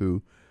off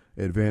to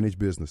Advantage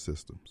Business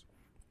Systems.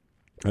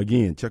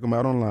 Again, check them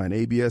out online,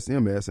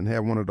 ABSMS, and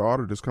have one of the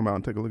auditors come out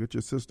and take a look at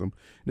your system.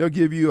 They'll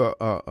give you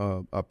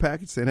a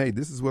package saying, hey,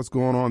 this is what's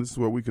going on, this is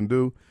what we can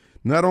do.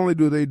 Not only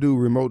do they do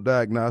remote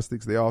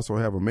diagnostics, they also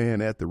have a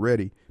man at the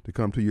ready to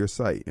come to your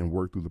site and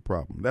work through the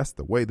problem. That's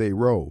the way they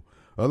roll.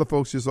 Other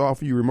folks just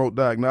offer you remote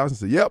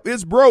diagnostics and say, yep,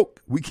 it's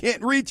broke. We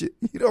can't reach it.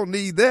 You don't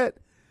need that.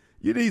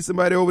 You need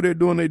somebody over there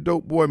doing their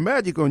dope boy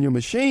magic on your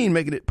machine,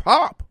 making it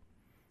pop.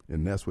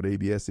 And that's what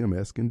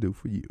ABSMS can do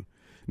for you.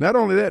 Not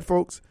only that,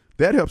 folks,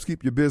 that helps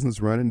keep your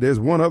business running. There's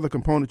one other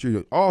component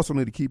you also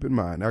need to keep in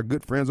mind. Our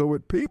good friends over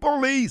at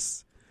People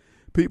Lease.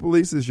 People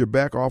Lease is your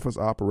back office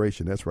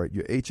operation. That's right,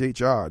 your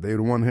HHR. They're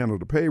the one who handle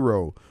the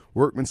payroll,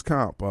 workman's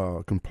comp,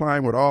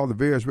 complying with all the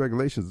various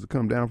regulations that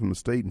come down from the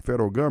state and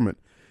federal government.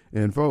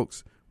 And,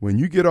 folks, when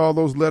you get all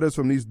those letters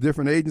from these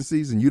different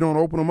agencies and you don't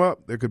open them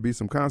up, there could be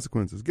some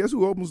consequences. Guess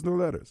who opens the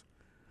letters?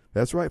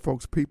 That's right,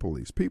 folks, People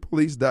Lease.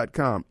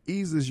 PeopleLease.com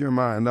eases your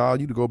mind, allow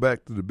you to go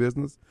back to the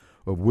business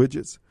of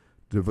widgets,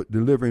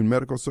 delivering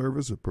medical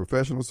service,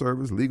 professional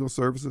service, legal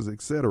services,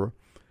 etc.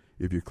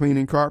 If you're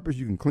cleaning carpets,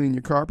 you can clean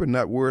your carpet,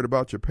 not worried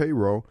about your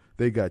payroll.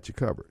 They got you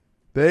covered.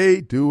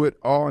 They do it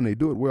all, and they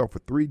do it well for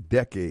 3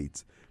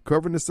 decades.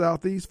 Covering the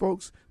Southeast,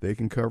 folks, they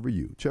can cover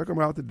you. Check them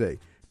out today.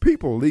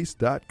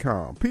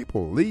 PeopleLease.com.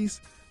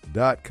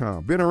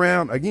 PeopleLease.com. Been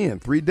around, again,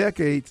 3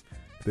 decades.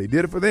 If they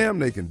did it for them,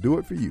 they can do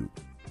it for you.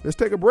 Let's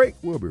take a break.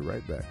 We'll be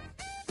right back.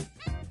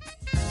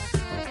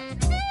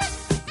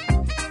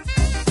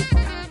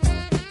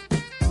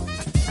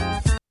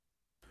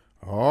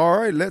 All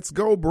right, let's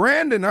go,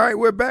 Brandon. All right,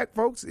 we're back,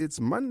 folks. It's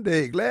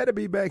Monday. Glad to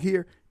be back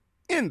here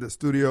in the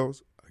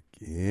studios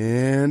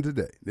again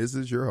today. This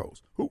is your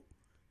host,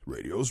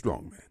 Radio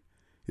Strongman.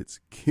 It's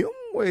Kim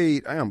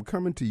Wade. I am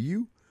coming to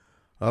you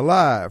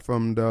live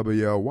from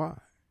WYAB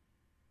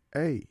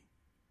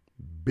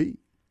 103.9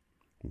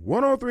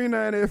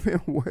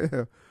 FM.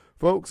 Well,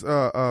 folks,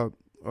 a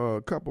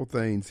couple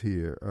things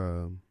here.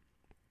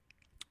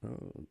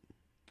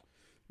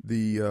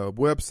 The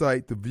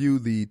website to view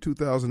the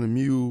 2000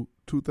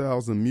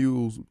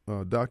 Mules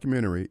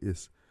documentary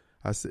is,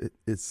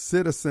 it's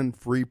Citizen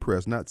Free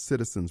Press, not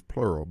citizens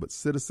plural, but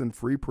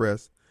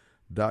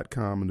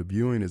citizenfreepress.com, and the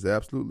viewing is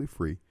absolutely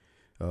free.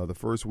 The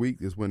first week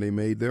is when they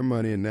made their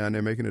money, and now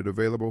they're making it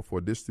available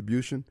for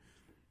distribution.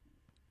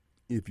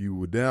 If you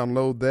would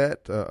download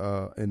that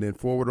and then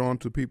forward on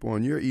to people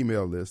on your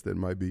email list that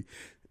might be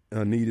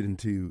needed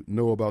to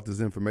know about this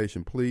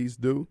information, please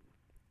do.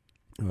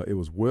 It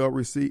was well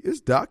received. It's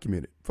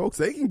documented. Folks,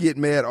 they can get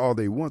mad all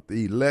they want.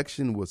 The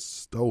election was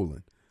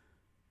stolen.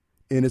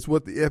 And it's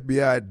what the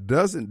FBI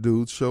doesn't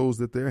do, shows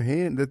that their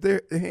hand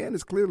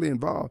is clearly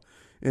involved.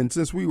 And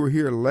since we were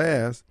here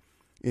last,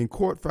 in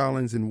court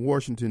filings in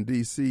Washington,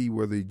 D.C.,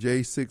 where the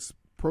J6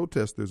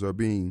 protesters are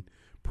being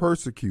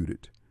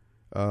persecuted,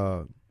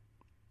 a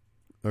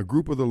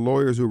group of the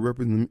lawyers who are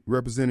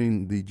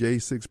representing the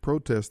J6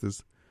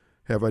 protesters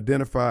have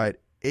identified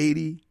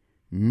 80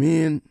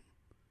 men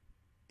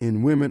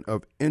and women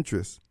of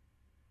interest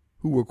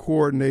who were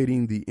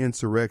coordinating the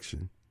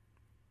insurrection.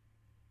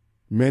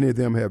 Many of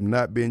them have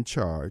not been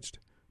charged.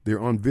 They're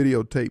on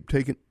video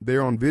taking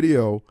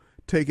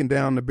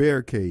down the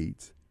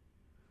barricades,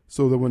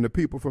 so that when the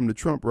people from the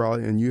Trump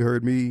rally, and you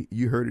heard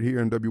it here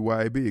in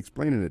WYAB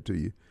explaining it to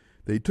you,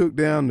 they took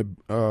down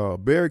the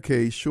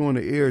barricades showing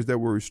the areas that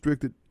were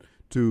restricted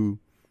to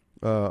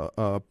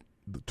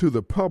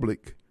the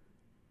public,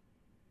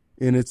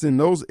 and it's in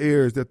those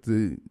areas that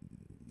the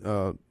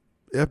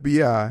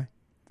FBI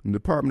and the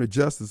Department of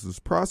Justice is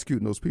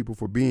prosecuting those people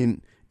for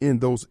being in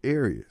those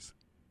areas.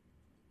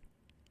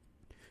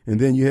 And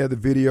then you have the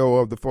video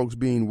of the folks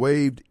being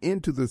waved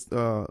into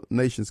the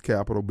nation's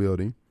Capitol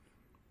building,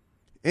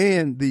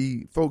 and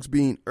the folks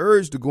being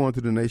urged to go into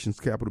the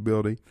nation's Capitol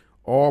building,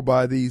 all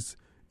by these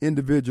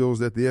individuals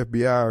that the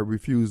FBI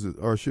refuses,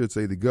 or I should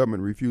say the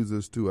government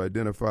refuses to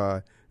identify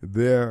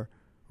their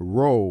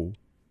role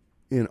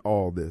in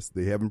all this.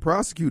 They haven't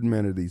prosecuted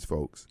many of these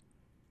folks,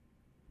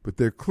 but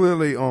they're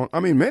clearly on. I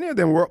mean, many of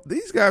them were,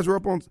 these guys were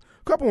up on,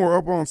 a couple were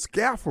up on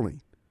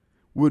scaffolding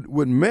with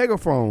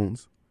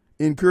megaphones,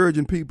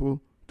 encouraging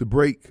people to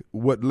break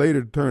what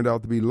later turned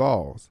out to be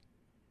laws.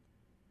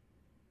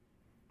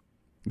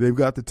 They've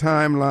got the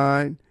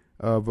timeline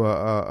of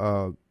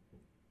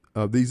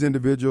these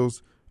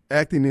individuals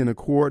acting in a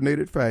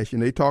coordinated fashion.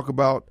 They talk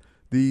about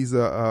these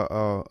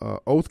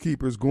oath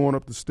keepers going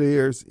up the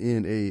stairs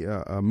in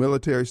a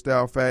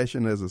military-style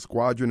fashion, as a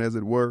squadron, as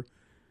it were.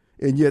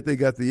 And yet they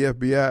got the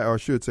FBI, or I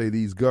should say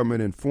these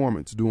government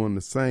informants, doing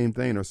the same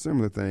thing or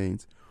similar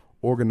things,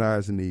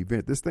 organizing the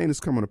event. This thing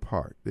is coming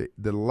apart.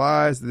 The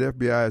lies that the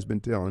FBI has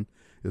been telling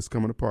is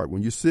coming apart.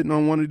 When you're sitting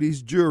on one of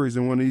these juries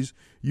in one of these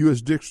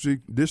U.S.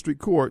 district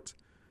courts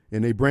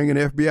and they bring in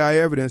FBI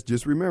evidence,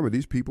 just remember,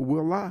 these people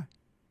will lie.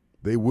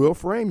 They will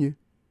frame you.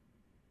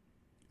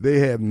 They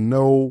have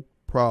no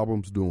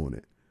problems doing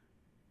it.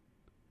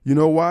 You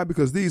know why?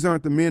 Because these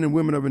aren't the men and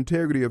women of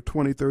integrity of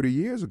 20, 30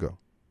 years ago.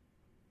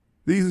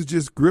 These are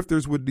just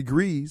grifters with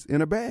degrees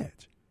and a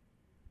badge.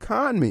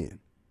 Con men.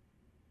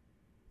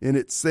 And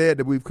it's sad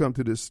that we've come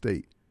to this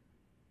state.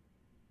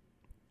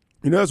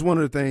 You know, that's one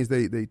of the things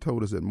they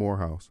told us at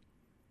Morehouse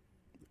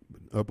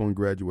up on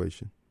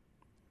graduation.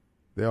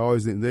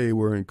 They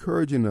were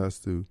encouraging us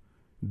to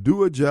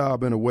do a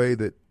job in a way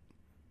that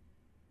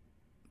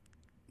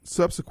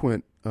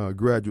subsequent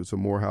graduates of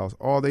Morehouse,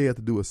 all they have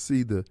to do is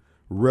see the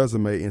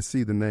resume and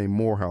see the name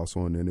Morehouse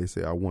on there, and they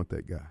say, I want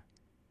that guy.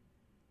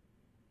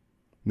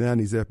 Now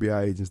these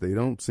FBI agents, they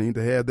don't seem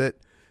to have that.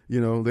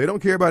 You know, they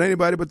don't care about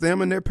anybody but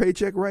them and their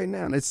paycheck right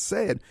now. And it's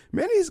sad.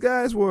 Many of these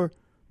guys were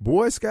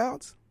Boy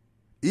Scouts,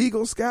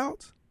 Eagle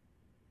Scouts.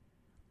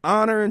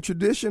 Honor and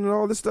tradition and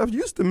all this stuff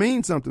used to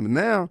mean something. But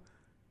now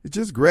it's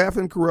just graft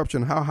and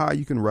corruption, how high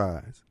you can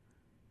rise.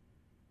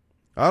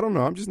 I don't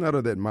know. I'm just not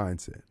of that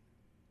mindset.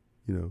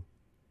 You know,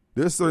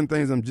 there's certain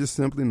things I'm just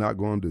simply not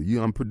going to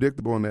do. I'm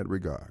predictable in that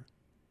regard.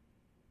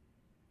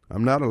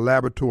 I'm not a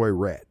laboratory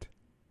rat.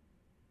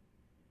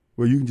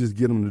 where you can just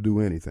get them to do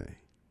anything.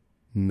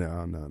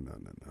 No.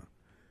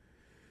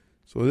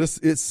 So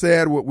it's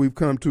sad what we've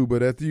come to,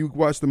 but after you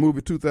watch the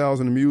movie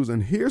 2000 Mules,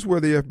 and here's where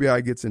the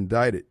FBI gets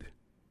indicted.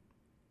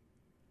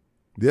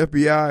 The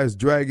FBI is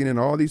dragging in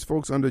all these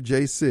folks under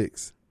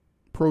J6,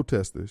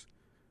 protesters.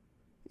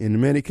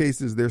 In many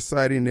cases, they're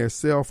citing their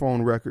cell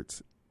phone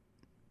records,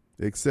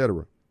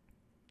 etc.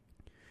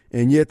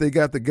 And yet they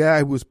got the guy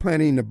who was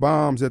planting the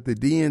bombs at the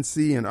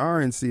DNC and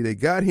RNC. They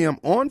got him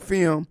on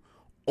film,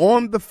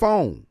 on the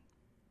phone.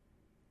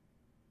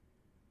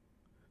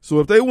 So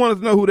if they wanted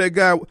to know who that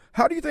guy,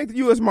 how do you think the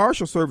U.S.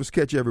 Marshal Service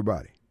catch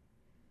everybody?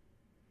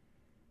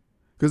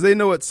 Because they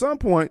know at some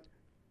point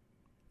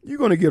you're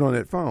going to get on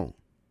that phone.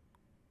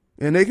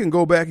 And they can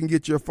go back and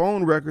get your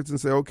phone records and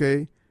say,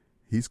 okay,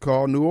 he's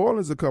called New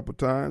Orleans a couple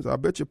times. I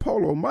bet you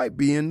Polo might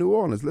be in New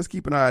Orleans. Let's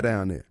keep an eye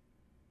down there.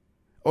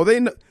 Oh, they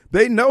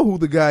know who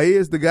the guy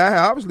is. The guy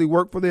obviously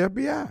worked for the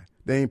FBI.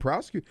 They ain't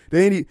prosecute.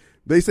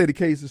 They say the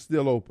case is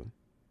still open.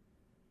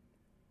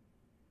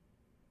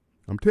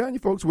 I'm telling you,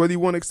 folks, whether you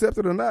want to accept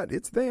it or not,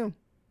 it's them.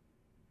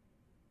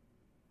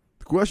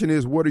 The question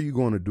is, what are you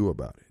going to do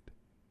about it?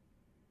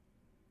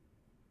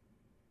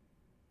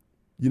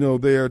 You know,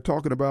 they're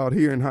talking about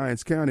here in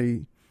Hinds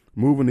County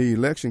moving the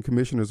election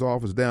commissioner's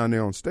office down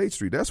there on State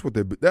Street. That's what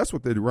they're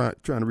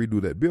trying to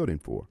redo that building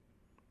for.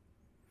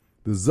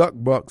 The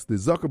Zuckbucks, the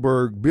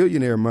Zuckerberg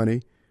billionaire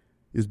money,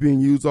 is being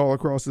used all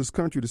across this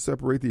country to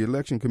separate the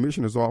election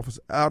commissioner's office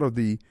out of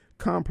the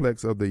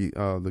complex of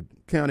the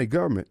county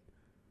government,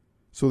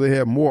 so they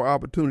have more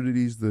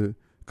opportunities to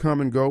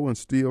come and go and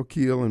steal,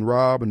 kill, and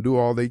rob and do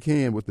all they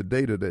can with the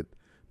data that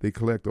they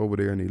collect over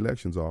there in the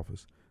elections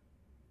office.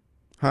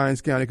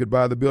 Hinds County could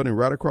buy the building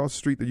right across the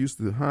street that used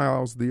to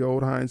house the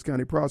old Hinds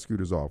County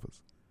prosecutor's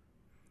office,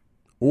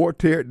 or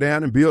tear it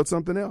down and build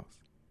something else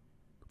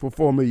for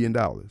 $4 million.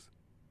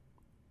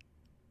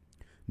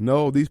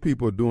 No, these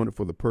people are doing it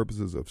for the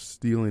purposes of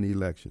stealing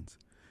elections.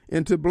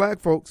 And to black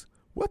folks,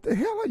 what the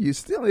hell are you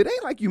stealing? It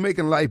ain't like you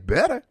making life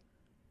better.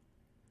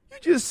 You're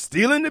just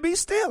stealing to be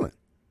stealing.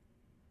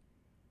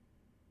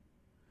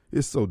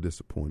 It's so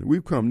disappointing.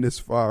 We've come this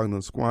far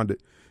and squandered.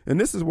 And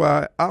this is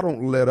why I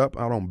don't let up,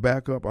 I don't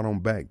back up, I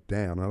don't back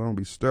down. I don't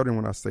be stuttering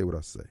when I say what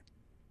I say.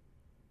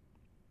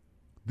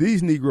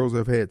 These Negroes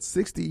have had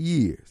 60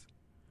 years.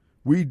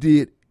 We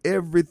did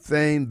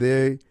everything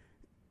they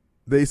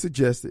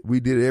suggested. We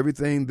did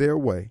everything their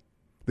way.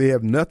 They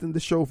have nothing to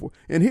show for.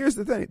 And here's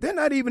the thing. They're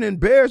not even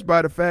embarrassed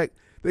by the fact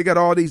they got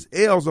all these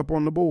L's up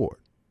on the board.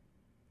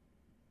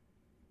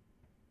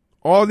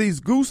 All these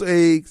goose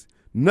eggs,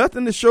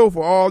 nothing to show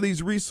for all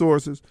these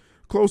resources.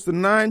 Close to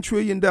 $9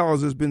 trillion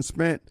has been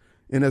spent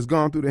and has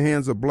gone through the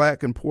hands of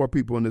black and poor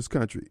people in this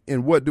country.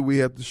 And what do we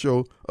have to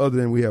show other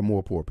than we have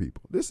more poor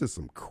people? This is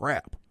some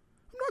crap.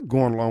 I'm not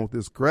going along with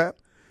this crap.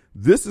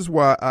 This is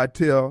why I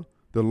tell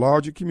the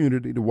larger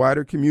community, the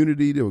wider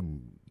community, the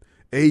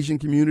Asian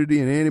community,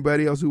 and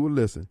anybody else who will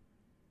listen,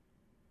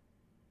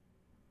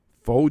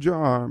 fold your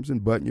arms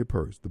and button your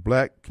purse. The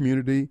black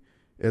community,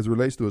 as it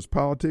relates to its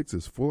politics,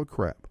 is full of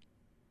crap.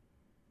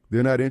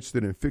 They're not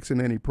interested in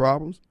fixing any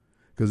problems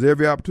because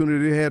every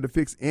opportunity they had to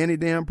fix any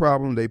damn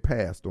problem, they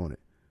passed on it.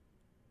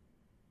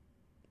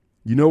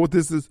 You know what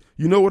this is?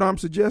 You know what I'm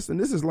suggesting?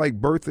 This is like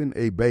birthing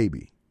a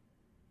baby.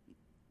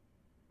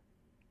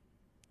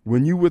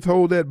 When you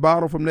withhold that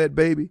bottle from that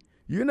baby,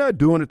 you're not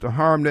doing it to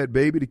harm that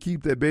baby, to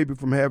keep that baby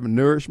from having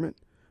nourishment.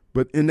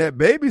 But in that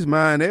baby's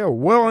mind, they're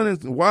wailing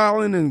and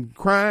wilding and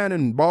crying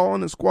and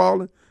bawling and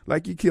squalling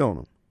like you're killing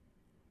them.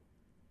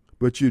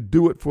 But you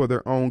do it for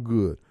their own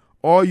good.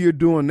 All you're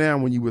doing now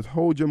when you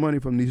withhold your money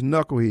from these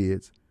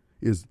knuckleheads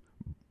is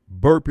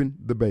burping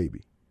the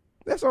baby.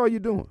 That's all you're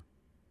doing.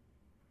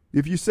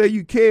 If you say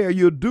you care,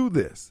 you'll do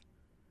this.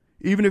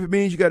 Even if it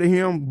means you got to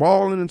hear them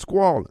bawling and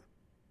squalling.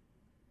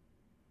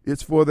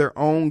 It's for their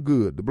own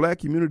good. The black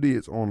community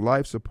is on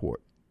life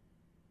support.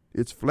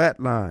 It's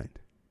flatlined.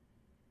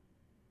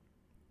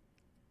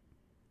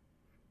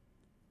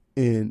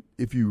 And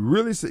if you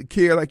really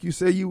care like you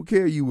say you would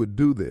care, you would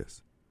do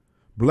this.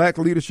 Black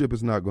leadership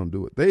is not going to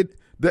do it.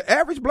 The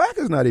average black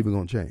is not even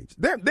going to change.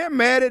 They're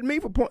mad at me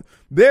for point.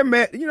 They're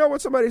mad. You know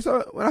what somebody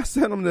saw when I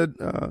sent them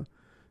the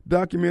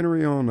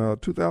documentary on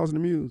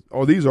 2000 Mules?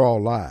 Oh, these are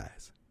all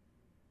lies.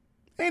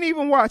 Ain't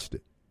even watched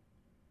it.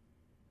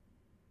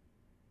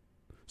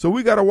 So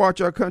we got to watch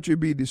our country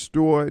be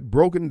destroyed,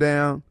 broken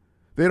down.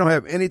 They don't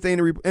have anything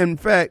to. In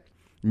fact,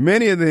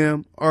 many of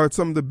them are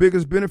some of the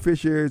biggest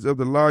beneficiaries of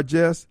the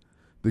largesse,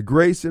 the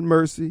grace and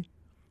mercy,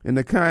 and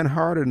the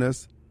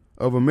kind-heartedness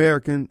of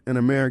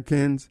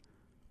Americans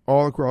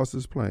all across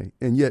this plain.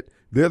 And yet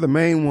they're the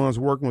main ones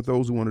working with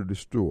those who want to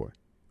destroy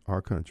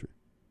our country.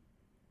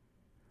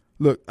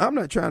 Look, I'm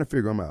not trying to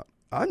figure them out.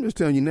 I'm just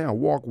telling you now,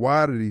 walk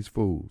wide of these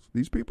fools.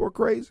 These people are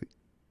crazy.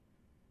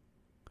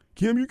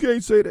 Kim, you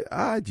can't say that.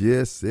 I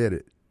just said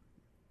it.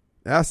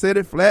 I said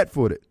it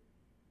flat-footed.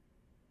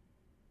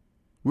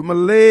 With my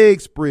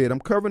legs spread. I'm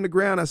covering the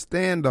ground I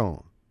stand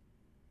on.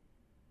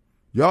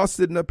 Y'all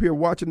sitting up here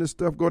watching this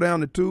stuff go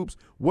down the tubes.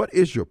 What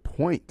is your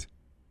point?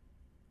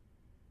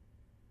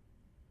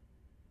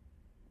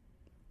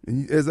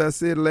 And as I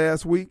said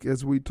last week,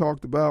 as we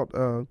talked about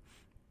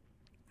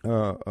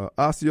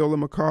Osceola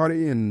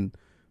McCarty and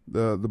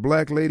the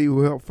black lady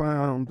who helped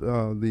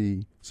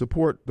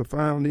support the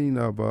founding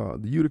of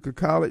the Utica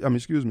College.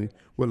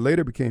 What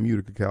later became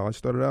Utica College.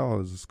 Started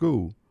out as a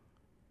school.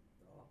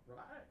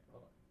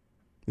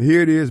 And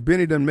here it is.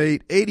 Benny done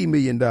made $80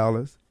 million,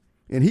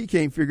 and he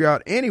can't figure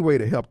out any way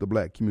to help the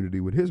black community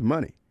with his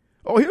money.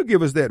 Oh, he'll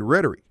give us that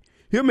rhetoric.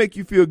 He'll make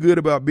you feel good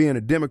about being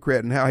a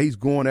Democrat and how he's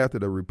going after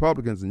the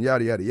Republicans and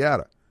yada, yada,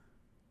 yada.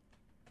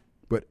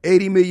 But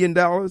 $80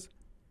 million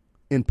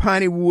and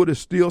Piney Wood is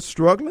still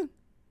struggling?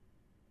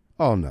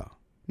 Oh,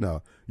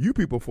 no. You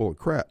people full of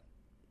crap.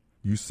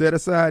 You set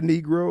aside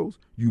Negroes,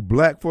 you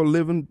black for a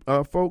living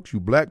folks, you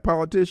black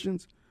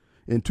politicians,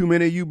 and too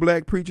many of you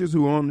black preachers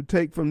who are on the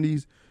take from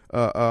these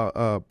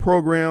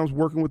programs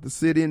working with the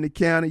city and the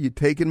county. You're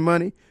taking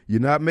money. You're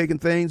not making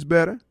things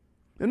better.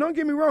 And don't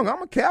get me wrong,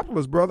 I'm a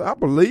capitalist, brother. I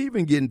believe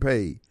in getting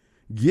paid.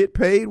 Get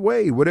paid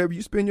wage. Whatever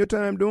you spend your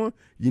time doing,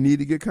 you need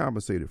to get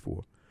compensated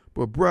for.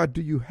 But, bruh,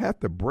 do you have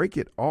to break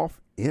it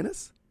off in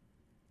us?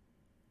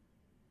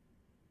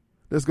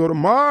 Let's go to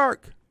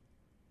Mark.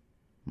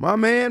 My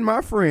man,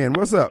 my friend.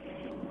 What's up?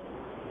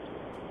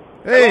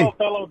 Hey. Hello,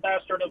 fellow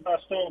bastard of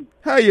Bastoon.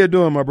 How you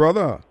doing, my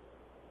brother?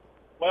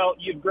 Well,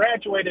 you've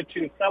graduated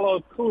to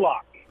fellow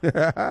kulak.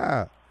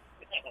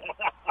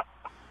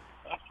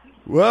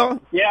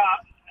 Well, yeah,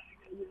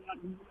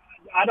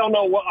 I don't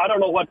know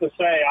what to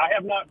say. I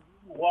have not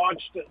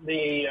watched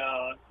the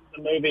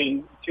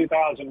movie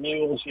 2000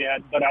 Mules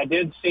yet, but I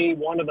did see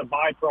one of the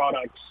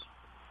byproducts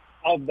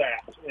of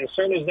that. As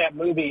soon as that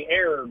movie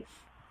aired,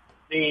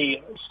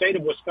 the state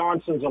of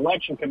Wisconsin's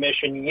election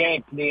commission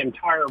yanked the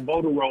entire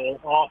voter roll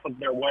off of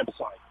their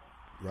website.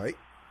 Right.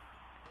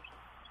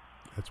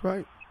 That's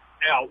right.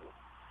 Now,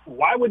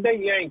 why would they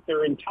yank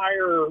their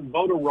entire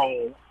voter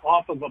roll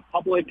off of a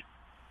public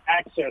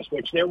access,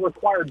 which they're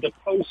required to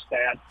post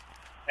that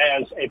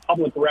as a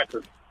public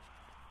record?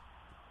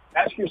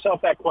 Ask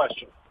yourself that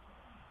question.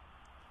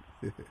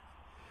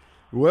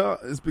 Well,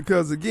 it's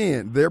because,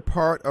 again, they're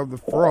part of the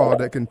fraud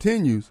that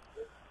continues.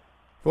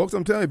 Folks,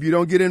 I'm telling you, if you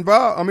don't get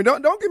involved, I mean,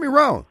 don't get me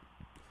wrong.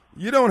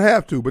 You don't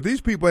have to, but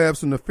these people have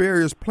some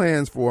nefarious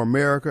plans for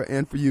America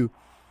and for you.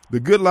 The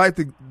good life,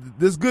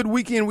 this good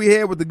weekend we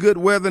had with the good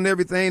weather and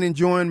everything,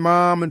 enjoying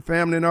mom and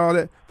family and all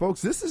that.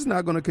 Folks, this is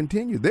not going to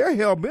continue. They're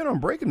hell-bent on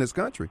breaking this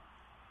country.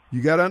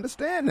 You got to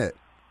understand that.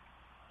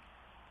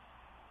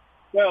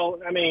 Well,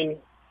 I mean,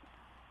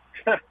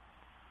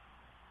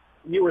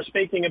 you were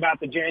speaking about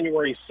the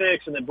January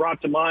 6th, and it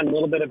brought to mind a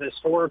little bit of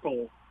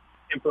historical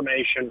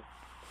information.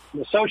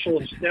 The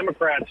Socialist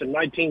Democrats in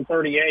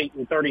 1938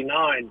 and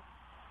 39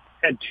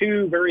 had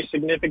two very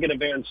significant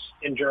events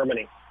in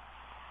Germany.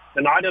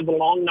 The Night of the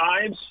Long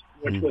Knives,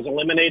 which was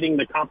eliminating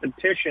the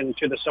competition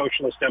to the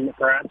Socialist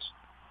Democrats,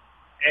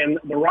 and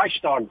the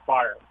Reichstag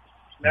fire.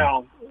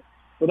 Now,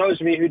 for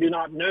those of you who do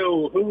not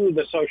know who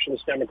the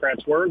Socialist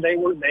Democrats were, they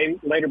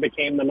later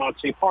became the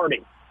Nazi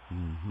Party.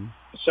 Mm-hmm.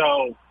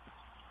 So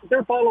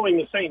they're following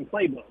the same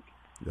playbook.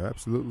 Yeah,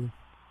 absolutely.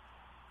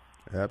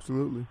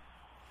 Absolutely.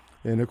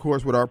 And, of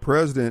course, with our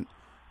president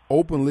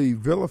openly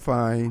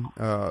vilifying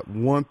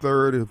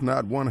 1/3, if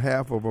not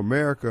 1/2 of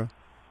America,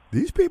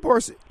 these people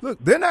are, look,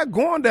 they're not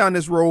going down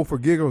this road for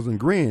giggles and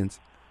grins.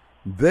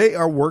 They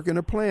are working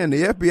a plan.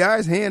 The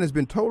FBI's hand has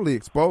been totally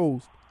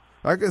exposed.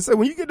 Like I said,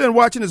 when you get done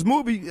watching this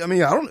movie, I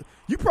mean,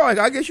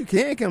 I guess you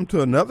can come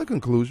to another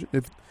conclusion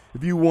if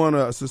you want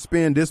to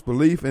suspend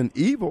disbelief in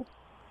evil.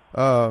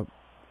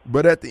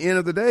 But at the end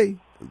of the day,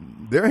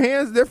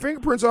 their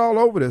fingerprints are all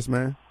over this,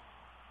 man.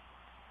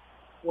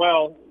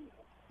 Well,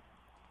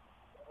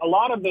 a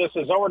lot of this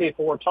is already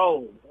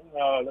foretold,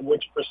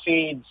 which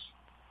precedes,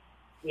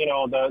 you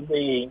and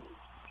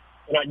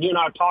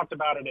I talked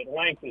about it at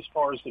length as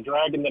far as the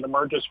dragon that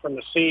emerges from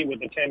the sea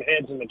with the 10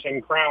 heads and the 10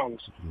 crowns.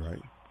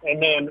 Right.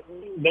 And then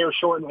there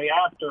shortly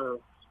after,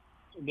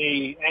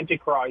 the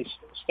Antichrist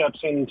steps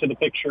into the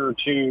picture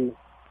to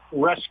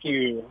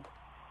rescue,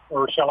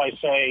 or shall I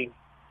say,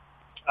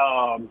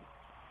 how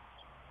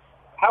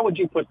would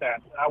you put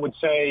that? I would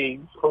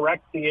say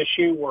correct the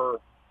issue or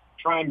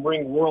try and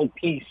bring world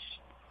peace,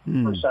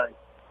 per se.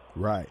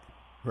 Right.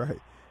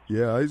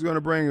 Yeah, he's going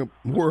to bring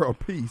world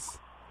peace.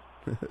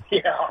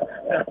 Yeah.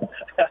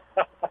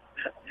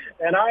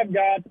 And I've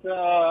got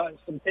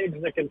some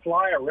pigs that can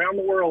fly around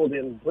the world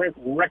in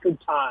record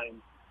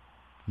time.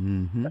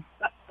 Mm-hmm.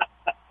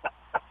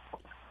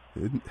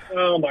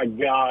 Oh, my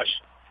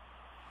gosh.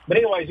 But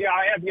anyways, yeah,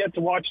 I have yet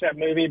to watch that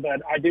movie,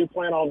 but I do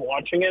plan on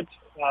watching it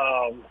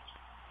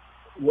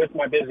with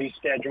my busy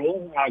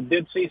schedule. I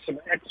did see some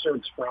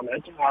excerpts from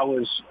it. I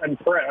was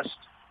impressed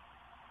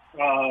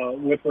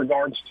with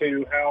regards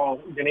to how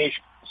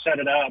Ganesh set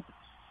it up.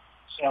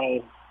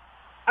 So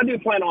I do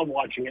plan on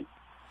watching it.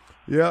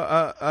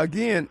 Yeah,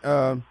 again,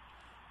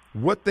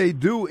 what they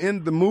do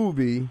in the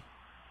movie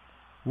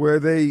where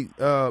they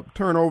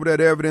turn over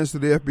that evidence to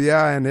the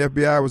FBI and the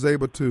FBI was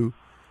able to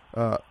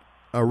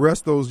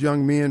arrest those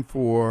young men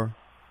for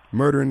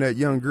murdering that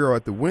young girl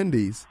at the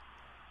Wendy's,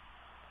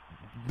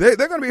 they're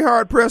going to be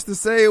hard pressed to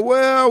say,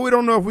 well, we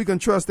don't know if we can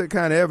trust that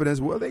kind of evidence.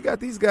 Well, they got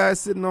these guys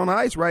sitting on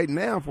ice right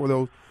now for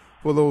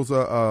those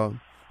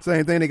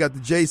same thing. They got the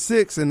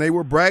J6, and they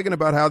were bragging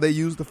about how they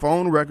used the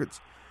phone records,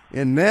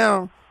 and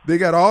now they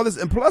got all this,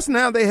 and plus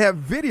now they have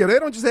video. They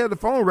don't just have the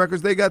phone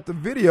records; they got the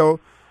video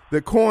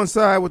that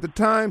coincide with the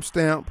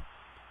timestamp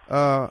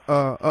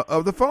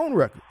of the phone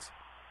records,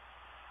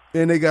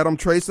 and they got them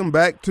trace them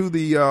back to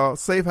the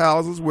safe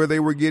houses where they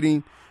were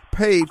getting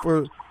paid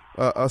for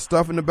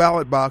stuff in the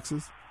ballot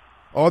boxes.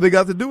 All they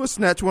got to do is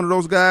snatch one of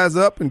those guys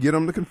up and get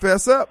them to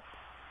confess up,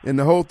 and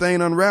the whole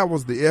thing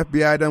unravels. The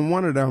FBI done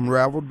wanted it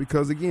unraveled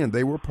because, again,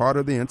 they were part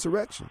of the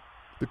insurrection,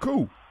 the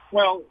coup.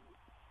 Well,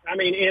 I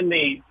mean, in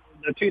the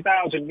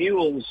 2,000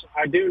 Mules,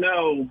 I do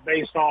know,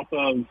 based off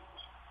of,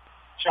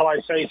 shall I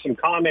say, some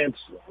comments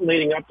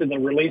leading up to the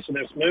release of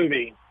this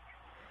movie,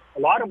 a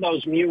lot of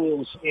those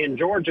mules in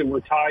Georgia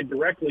were tied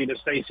directly to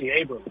Stacey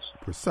Abrams.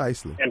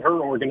 Precisely. And her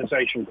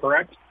organization,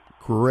 correct?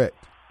 Correct.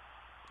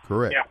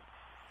 Yeah.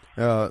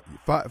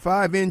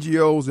 Five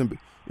NGOs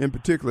in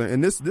particular,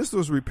 and this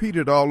was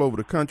repeated all over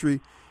the country.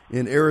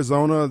 In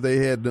Arizona, they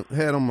had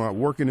them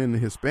working in the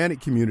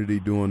Hispanic community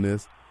doing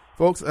this.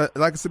 Folks,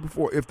 like I said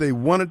before, if they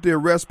wanted to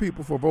arrest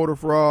people for voter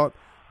fraud,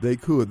 they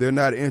could. They're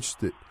not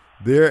interested.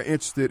 They're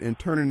interested in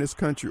turning this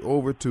country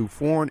over to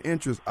foreign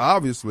interests,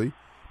 obviously,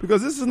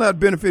 because this is not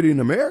benefiting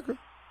America.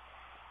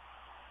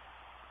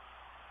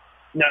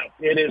 No,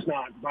 it is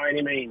not by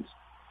any means.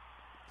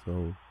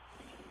 So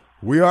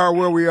we are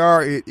where we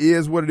are. It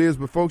is what it is.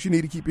 But, folks, you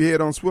need to keep your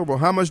head on swivel.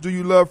 How much do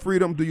you love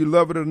freedom? Do you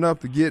love it enough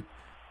to get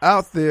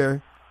out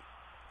there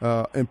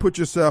and put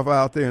yourself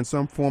out there in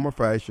some form or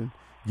fashion?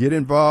 Get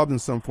involved in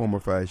some form or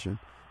fashion.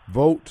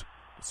 Vote,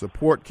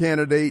 support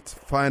candidates,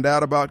 find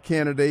out about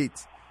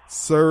candidates,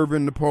 serve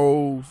in the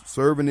polls,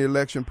 serve in the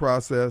election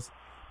process.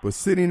 But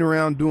sitting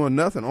around doing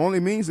nothing only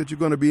means that you're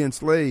going to be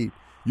enslaved.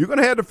 You're going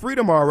to have the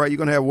freedom, all right. You're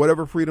going to have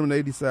whatever freedom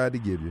they decide to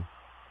give you.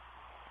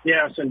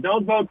 Yes, and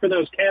don't vote for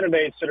those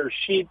candidates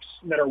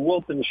that are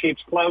wolf in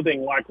sheep's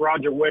clothing, like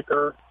Roger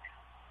Wicker,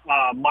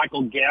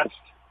 Michael Guest,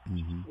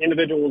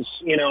 individuals,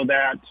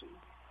 that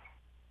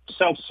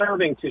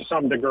self-serving to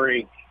some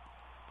degree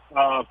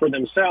for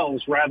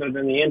themselves rather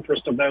than the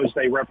interest of those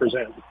they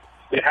represent.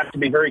 You have to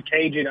be very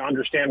cagey to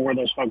understand where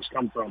those folks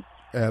come from.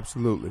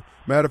 Absolutely.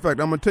 Matter of fact,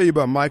 I'm going to tell you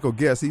about Michael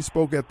Guest. He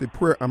spoke at the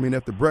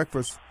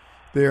breakfast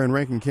there in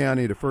Rankin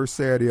County the first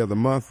Saturday of the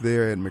month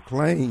there at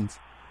McLean's.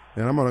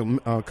 And I'm going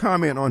to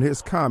comment on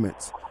his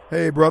comments.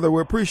 Hey, brother,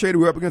 we appreciate it.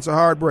 We're up against a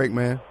hard break,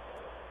 man.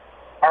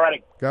 All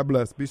righty. God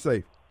bless. Be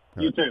safe.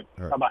 You too.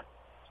 Right. Bye-bye.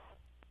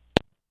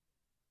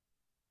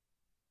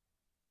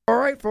 All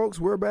right, folks,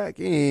 we're back,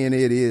 and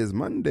it is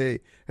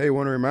Monday. Hey, I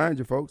want to remind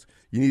you, folks,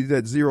 you need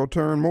that zero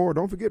turn more.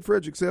 Don't forget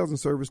Frederick Sales and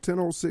Service,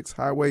 1006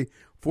 Highway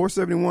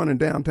 471 in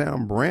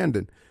downtown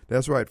Brandon.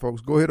 That's right,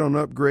 folks. Go ahead and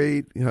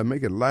upgrade.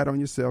 Make it light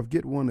on yourself.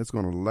 Get one that's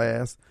going to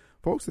last.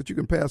 Folks, that you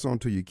can pass on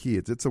to your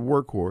kids. It's a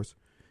workhorse.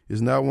 It's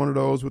not one of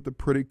those with the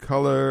pretty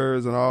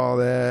colors and all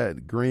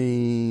that,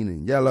 green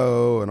and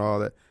yellow and all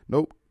that.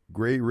 Nope,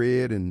 gray,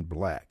 red, and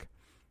black.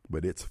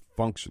 But it's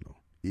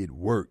functional. It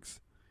works.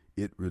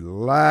 It's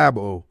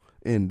reliable,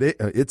 and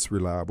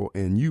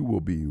you will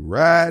be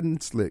riding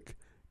slick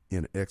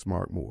in an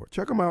Exmark more.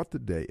 Check them out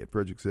today at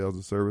Frederick Sales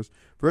and Service,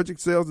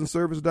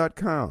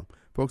 FrederickSalesandService.com.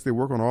 Folks, they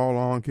work on all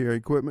lawn care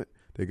equipment.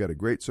 They got a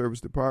great service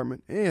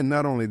department, and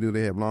not only do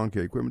they have lawn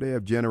care equipment, they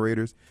have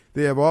generators.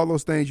 They have all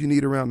those things you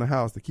need around the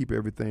house to keep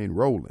everything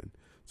rolling.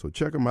 So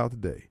check them out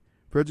today,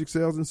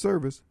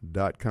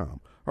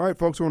 FrederickSalesandService.com. All right,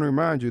 folks, I want to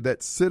remind you that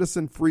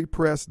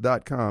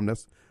CitizenFreePress.com,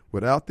 that's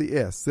without the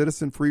S,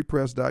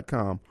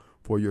 CitizenFreePress.com,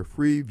 for your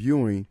free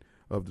viewing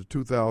of the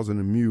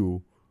 2000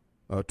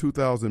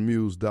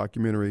 Mules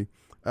documentary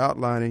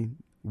outlining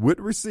with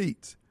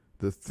receipts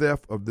the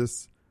theft of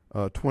this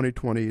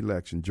 2020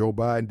 election. Joe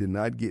Biden did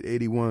not get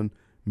 81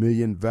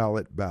 million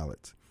valid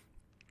ballots.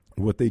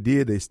 What they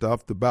did, they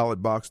stuffed the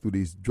ballot box through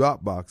these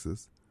drop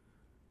boxes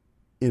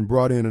and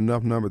brought in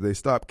enough number. They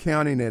stopped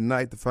counting that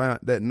night to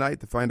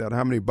find out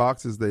how many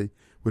boxes they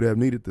would have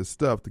needed to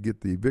stuff to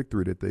get the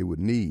victory that they would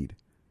need.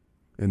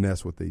 And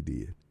that's what they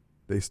did.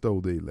 They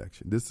stole the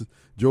election.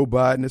 Joe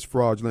Biden is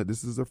fraudulent.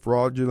 This is a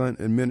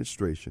fraudulent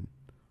administration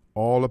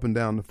all up and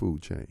down the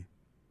food chain.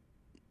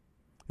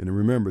 And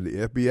remember,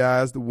 the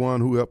FBI is the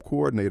one who helped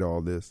coordinate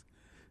all this.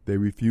 They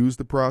refused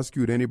to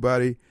prosecute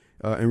anybody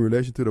in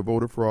relation to the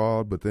voter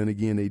fraud, but then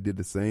again, they did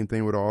the same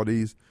thing with all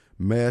these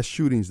mass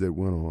shootings that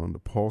went on. The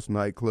Pulse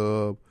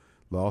nightclub,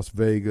 Las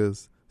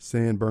Vegas,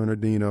 San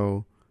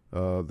Bernardino,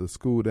 the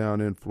school down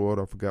in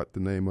Florida, I forgot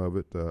the name of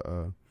it.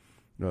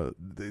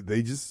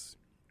 They just,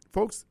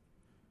 folks,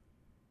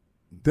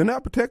 they're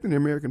not protecting the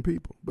American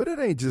people. But it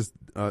ain't just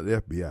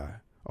the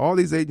FBI. All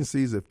these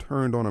agencies have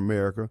turned on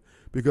America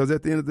because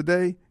at the end of the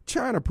day,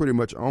 China pretty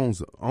much owns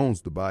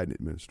the Biden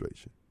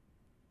administration.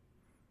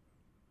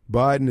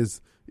 Biden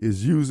is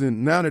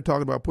using, now they're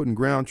talking about putting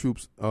ground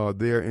troops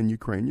there in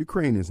Ukraine.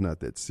 Ukraine is not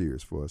that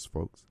serious for us,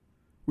 folks.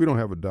 We don't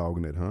have a dog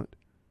in that hunt.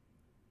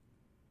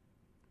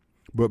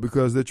 But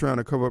because they're trying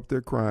to cover up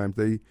their crimes,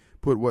 they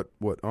put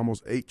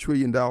almost $8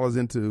 trillion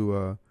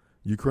into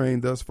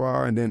Ukraine thus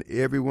far, and then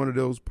every one of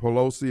those,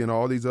 Pelosi and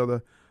all these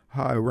other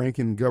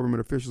high-ranking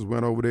government officials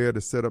went over there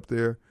to set up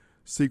their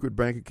secret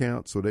bank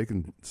accounts so they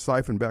can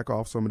siphon back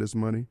off some of this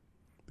money.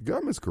 The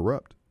government's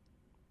corrupt.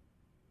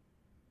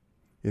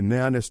 And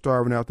now they're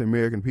starving out the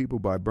American people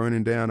by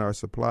burning down our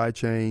supply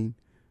chain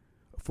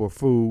for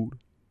food.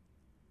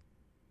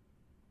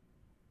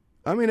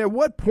 I mean, at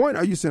what point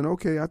are you saying,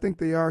 okay, I think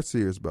they are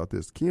serious about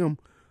this? Kim,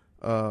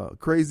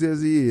 crazy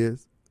as he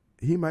is,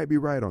 he might be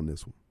right on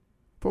this one.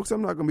 Folks,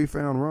 I'm not going to be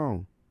found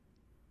wrong.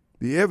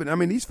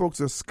 These folks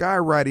are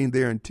skywriting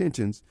their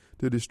intentions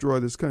to destroy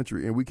this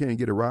country, and we can't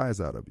get a rise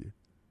out of you.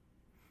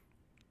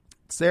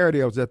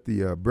 Saturday, I was at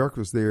the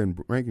breakfast there in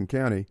Rankin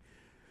County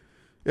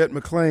at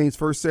McLean's,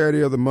 first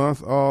Saturday of the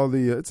month.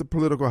 It's a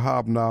political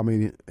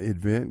hobnobbing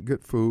event,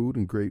 good food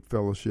and great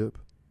fellowship.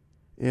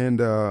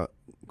 And, of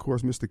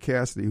course, Mr.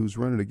 Cassidy, who's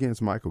running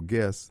against Michael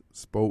Guest,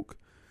 spoke.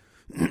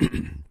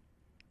 And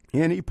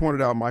he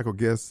pointed out Michael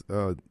Guest,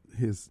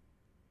 his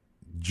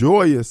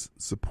joyous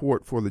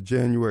support for the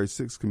January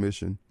 6th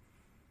Commission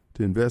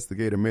to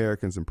investigate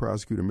Americans and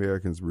prosecute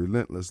Americans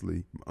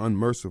relentlessly,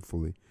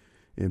 unmercifully,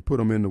 and put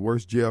them in the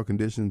worst jail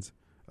conditions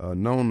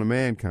known to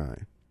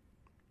mankind.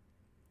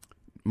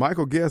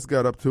 Michael Guest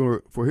got up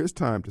for his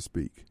time to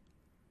speak.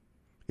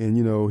 And,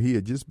 it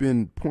had just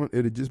been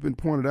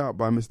pointed out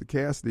by Mr.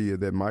 Cassidy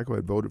that Michael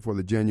had voted for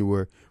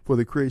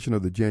the creation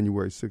of the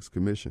January 6th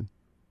Commission.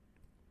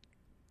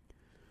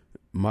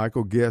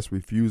 Michael Guest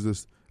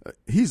refuses.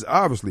 He's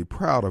obviously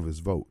proud of his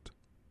vote.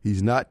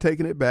 He's not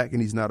taking it back,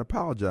 and he's not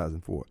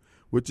apologizing for it,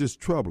 which is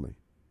troubling.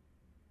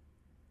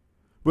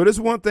 But it's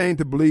one thing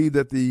to believe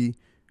that the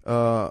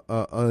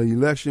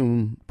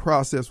election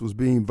process was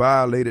being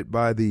violated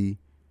by the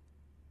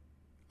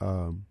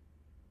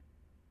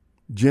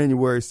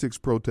January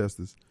 6th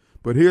protesters.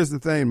 But here's the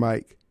thing,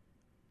 Mike.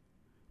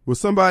 Will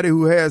somebody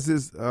who has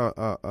his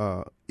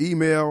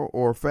email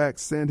or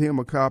fax send him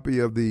a copy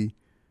of the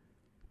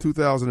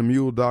 2000 and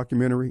Mule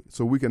documentary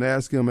so we can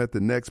ask him at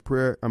the next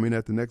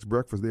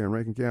breakfast there in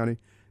Rankin County,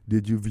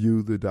 did you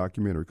view the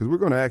documentary? Because we're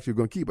going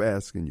to keep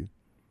asking you.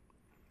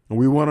 And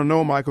we want to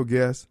know, Michael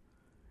Guest,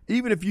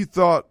 even if you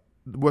thought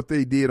what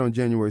they did on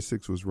January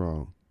 6th was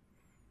wrong,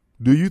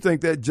 do you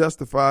think that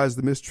justifies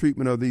the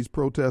mistreatment of these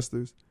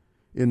protesters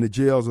in the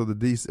jails of the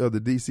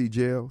DC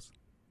jails?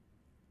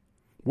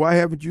 Why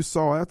haven't you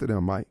sought after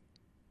them, Mike?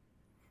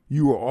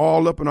 You were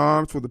all up in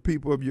arms for the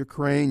people of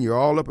Ukraine. You're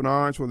all up in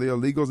arms for the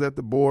illegals at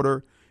the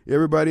border,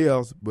 everybody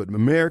else. But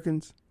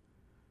Americans,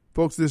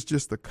 folks, this is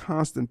just a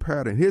constant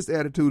pattern. His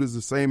attitude is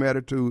the same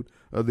attitude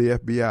of the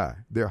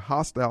FBI. They're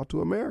hostile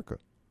to America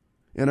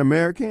and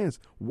Americans.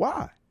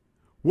 Why?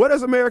 What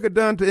has America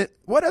done to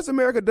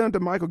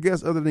Michael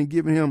Guest other than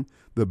giving him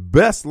the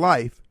best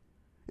life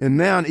and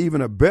now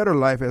even a better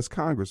life as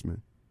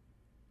congressman?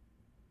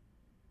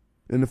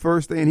 And the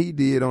first thing he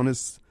did on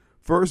his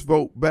first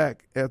vote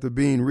back after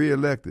being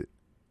reelected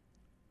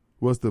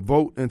was to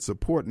vote and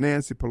support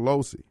Nancy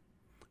Pelosi,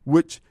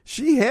 which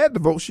she had the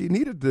vote she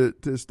needed to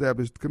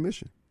establish the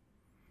commission.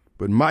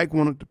 But Mike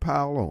wanted to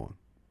pile on.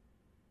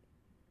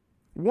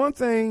 One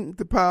thing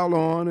to pile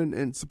on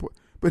and support,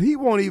 but he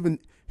won't even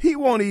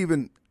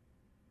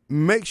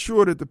make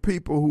sure that the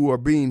people who are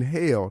being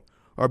held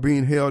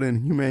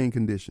in humane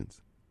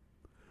conditions.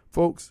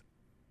 Folks,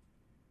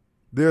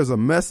 there's a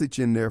message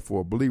in there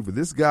for a believer.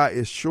 This guy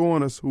is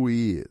showing us who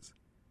he is.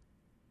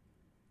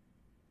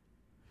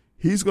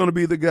 He's going to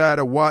be the guy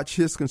to watch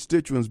his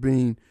constituents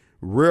being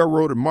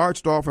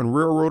marched off and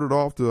railroaded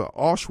off to an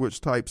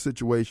Auschwitz-type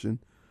situation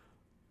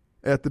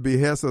at the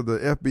behest of the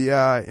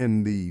FBI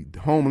and the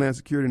Homeland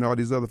Security and all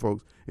these other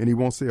folks, and he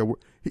won't say a word.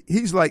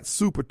 He's like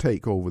Super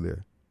Take over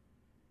there.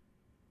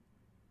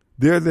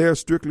 They're there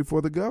strictly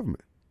for the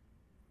government.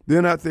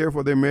 They're not there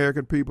for the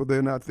American people.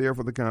 They're not there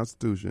for the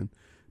Constitution.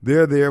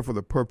 They're there for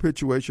the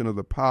perpetuation of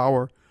the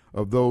power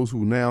of those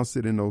who now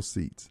sit in those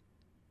seats.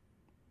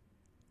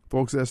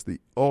 Folks, that's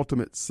the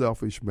ultimate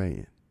selfish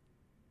man.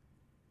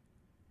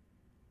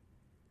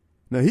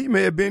 Now, he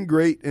may have been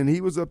great, and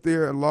he was up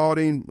there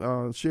lauding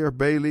Sheriff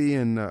Bailey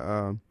and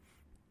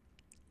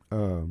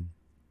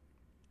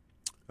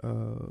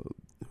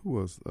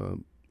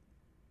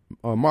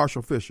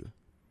Marshall Fisher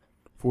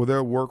for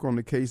their work on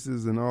the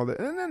cases and all that.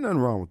 And there's nothing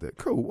wrong with that.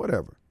 Cool,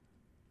 whatever.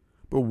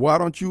 But why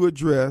don't you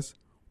address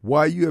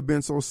why you have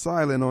been so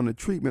silent on the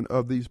treatment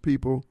of these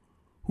people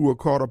who are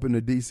caught up in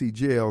the D.C.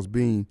 jails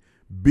being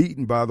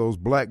beaten by those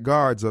black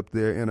guards up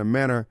there in a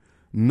manner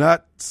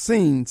not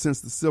seen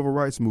since the Civil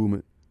Rights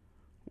Movement,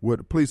 with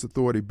the police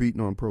authority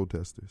beating on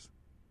protesters?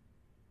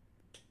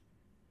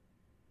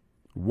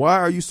 Why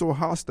are you so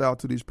hostile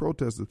to these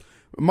protesters?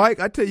 Mike,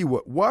 I tell you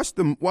what, watch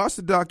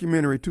the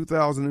documentary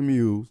 2000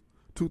 Mules,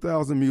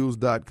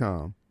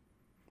 2000mules.com,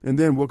 and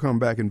then we'll come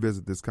back and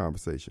visit this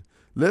conversation.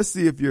 Let's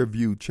see if your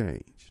view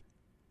changed.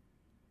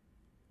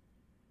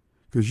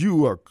 Because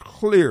you are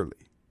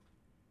clearly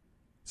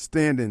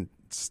standing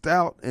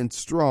stout and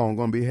strong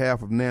on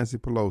behalf of Nancy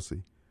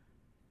Pelosi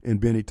and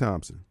Benny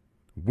Thompson.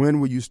 When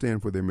will you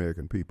stand for the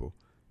American people?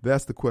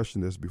 That's the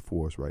question that's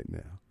before us right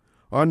now.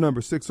 Our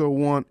number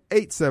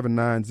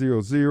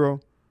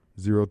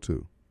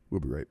 601-879-0002. We'll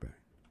be right back.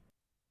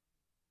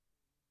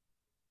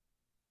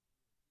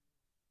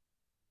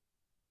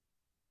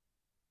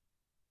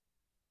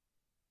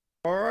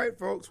 All right,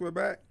 folks, we're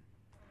back.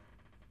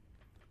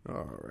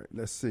 All right,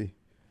 let's see.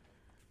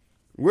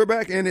 We're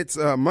back, and it's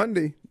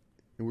Monday,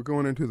 and we're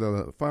going into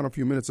the final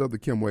few minutes of the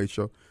Kim Wade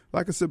Show.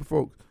 Like I said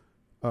before,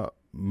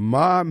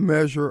 my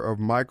measure of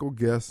Michael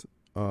Guest's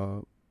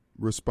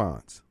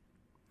response.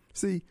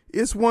 See,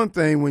 it's one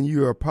thing when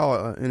you're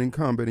an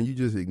incumbent and you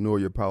just ignore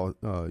your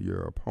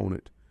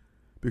opponent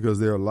because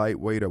they're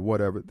lightweight or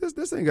whatever.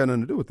 This ain't got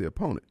nothing to do with the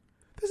opponent.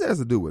 This has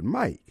to do with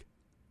Mike.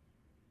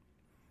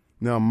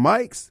 Now,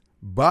 Mike's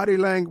body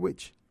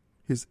language,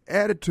 his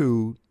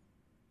attitude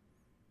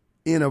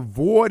in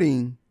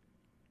avoiding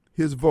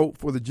his vote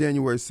for the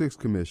January 6th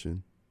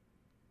commission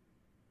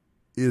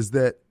is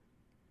that,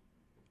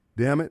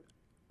 damn it,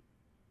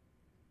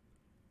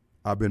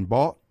 I've been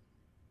bought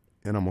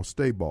and I'm going to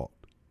stay bought.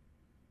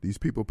 These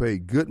people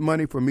paid good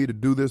money for me to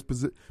do this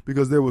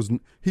because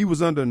he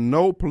was under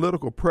no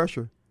political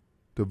pressure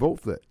to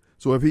vote for that.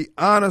 So if he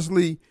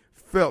honestly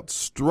felt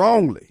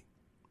strongly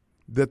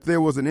that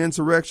there was an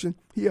insurrection,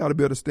 he ought to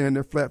be able to stand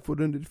there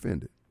flat-footed and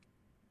defend it.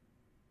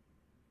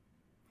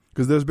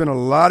 Because there's been a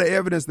lot of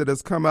evidence that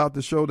has come out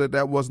to show that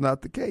that was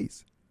not the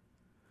case.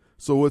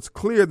 So it's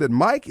clear that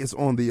Mike is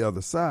on the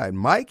other side.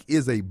 Mike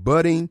is a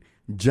budding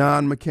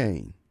John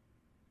McCain.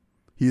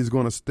 He is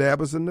going to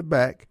stab us in the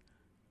back.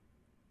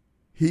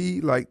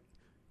 He, like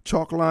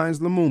Chalk Lines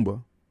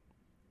Lumumba,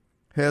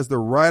 has the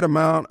right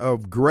amount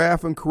of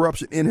graft and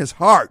corruption in his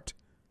heart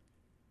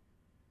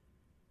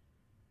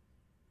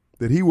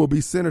that he will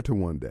be senator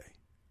one day.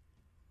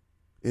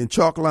 And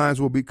Chalk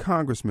Lines will be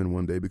congressman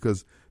one day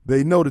because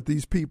they know that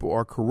these people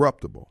are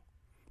corruptible.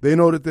 They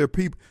know that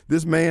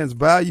this man's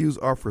values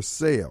are for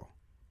sale.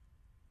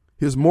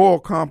 His moral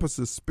compass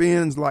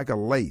spins like a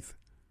lathe.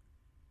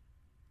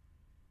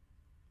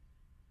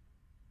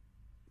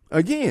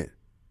 Again,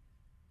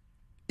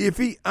 if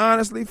he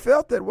honestly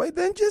felt that way,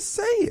 then just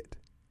say it.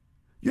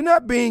 You're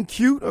not being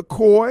cute or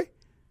coy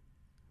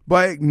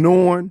by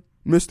ignoring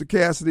Mr.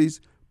 Cassidy's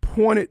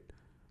pointed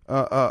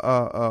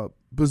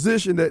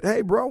position that,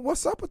 hey, bro,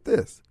 what's up with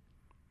this?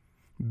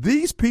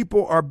 These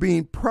people are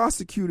being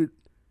prosecuted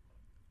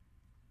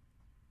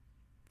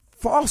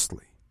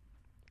falsely.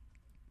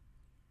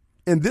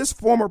 And this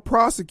former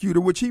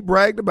prosecutor, which he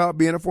bragged about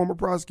being a former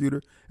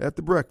prosecutor at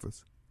the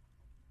breakfast,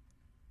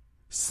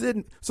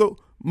 so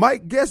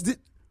Mike Guest,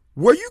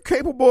 were you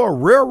capable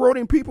of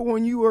railroading people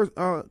when you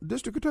were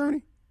district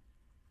attorney?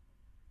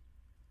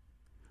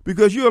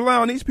 Because you're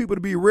allowing these people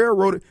to be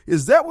railroaded.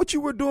 Is that what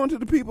you were doing to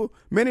the people,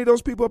 many of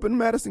those people up in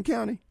Madison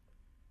County?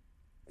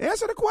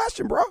 Answer the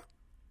question, bro.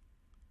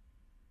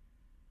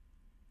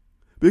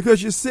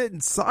 Because you're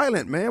sitting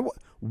silent, man.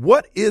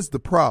 What is the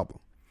problem?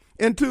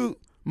 And to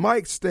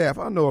Mike's staff,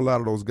 I know a lot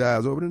of those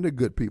guys over there, they're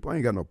good people. I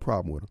ain't got no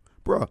problem with them.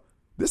 Bro,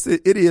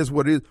 it is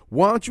what it is.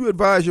 Why don't you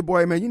advise your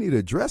boy, man, you need to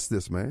address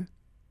this, man.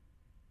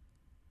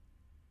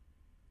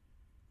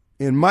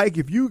 And Mike,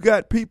 if you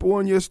got people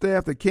on your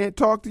staff that can't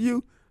talk to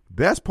you,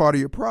 that's part of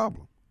your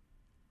problem.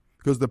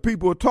 Because the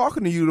people who are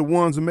talking to you are the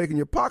ones who are making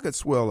your pockets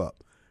swell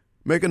up,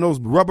 making those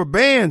rubber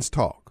bands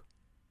talk.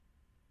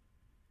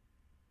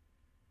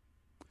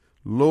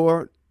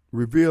 Lord,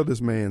 reveal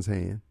this man's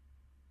hand.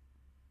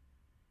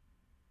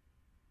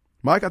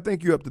 Mike, I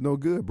think you're up to no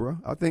good, bro.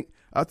 I think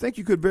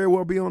you could very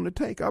well be on the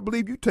take. I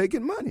believe you're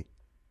taking money.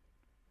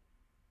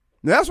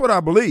 Now, that's what I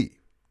believe.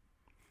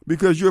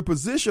 Because your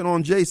position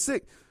on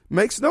J6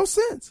 makes no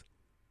sense.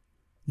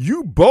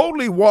 You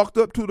boldly walked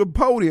up to the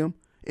podium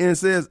and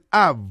says,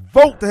 I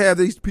vote to have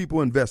these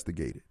people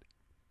investigated.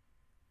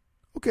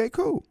 Okay,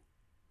 cool.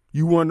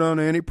 You weren't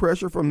under any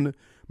pressure from the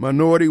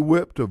minority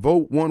whip to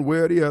vote one way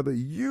or the other.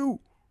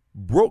 You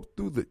broke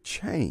through the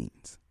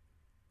chains,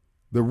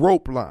 the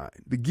rope line,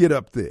 to get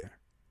up there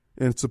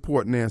and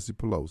support Nancy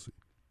Pelosi.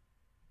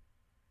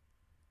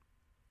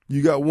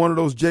 You got one of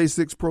those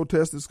J6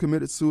 protesters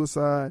committed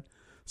suicide.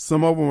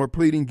 Some of them are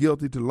pleading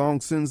guilty to long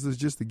sentences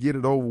just to get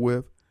it over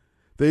with.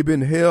 They've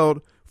been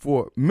held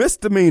for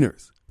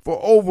misdemeanors for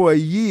over a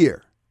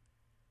year.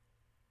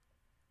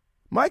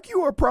 Mike,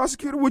 you were a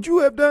prosecutor. Would you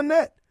have done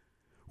that?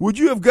 Would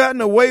you have gotten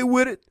away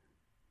with it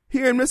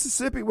here in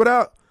Mississippi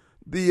without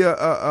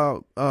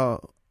the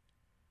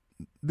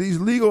these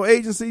legal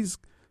agencies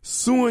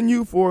suing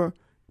you for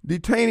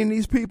detaining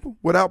these people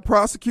without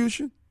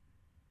prosecution?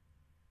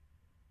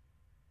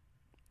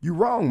 You're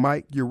wrong,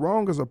 Mike. You're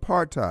wrong as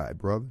apartheid,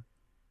 brother.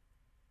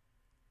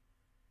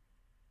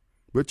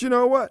 But you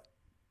know what?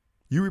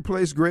 You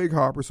replaced Greg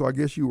Harper, so I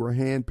guess you were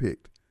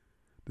handpicked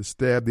to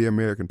stab the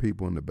American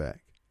people in the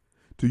back.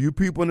 To you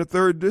people in the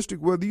 3rd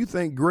District, whether you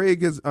think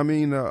Mike is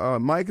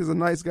a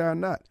nice guy or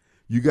not,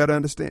 you got to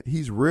understand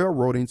he's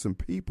railroading some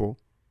people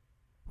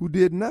who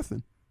did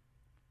nothing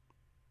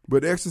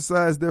but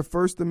exercise their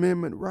First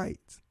Amendment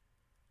rights.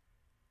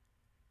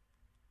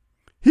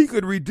 He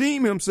could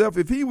redeem himself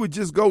if he would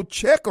just go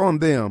check on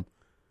them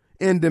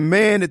and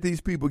demand that these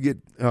people get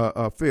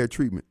fair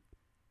treatment.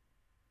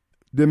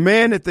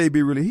 Demand that they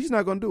be released. He's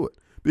not going to do it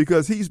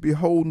because he's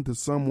beholden to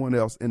someone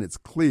else, and it's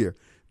clear.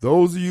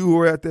 Those of you who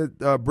were at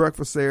that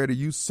breakfast Saturday,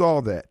 you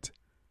saw that.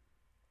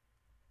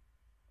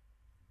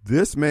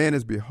 This man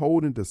is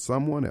beholden to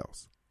someone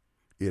else.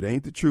 It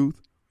ain't the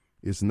truth.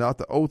 It's not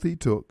the oath he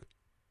took,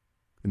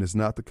 and it's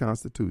not the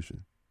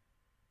Constitution.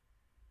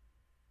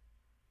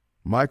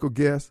 Michael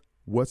Guest,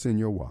 what's in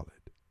your wallet?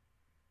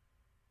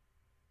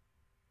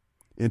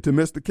 And to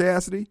Mr.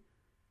 Cassidy,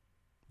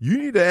 you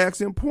need to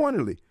ask him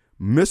pointedly,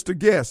 Mr.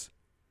 Guest,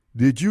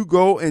 did you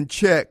go and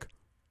check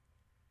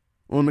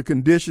on the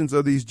conditions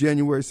of these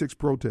January 6th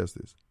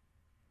protesters?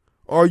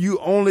 Are you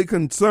only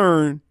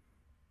concerned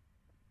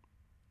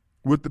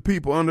with the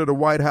people under the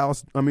White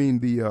House,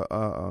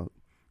 the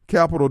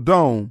Capitol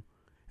Dome,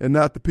 and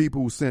not the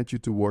people who sent you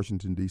to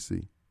Washington,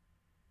 D.C.?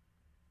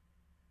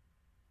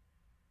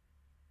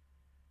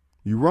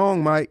 You're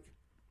wrong, Mike.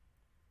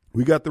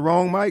 We got the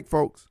wrong Mike,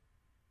 folks.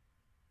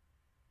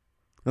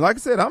 And like I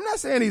said, I'm not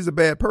saying he's a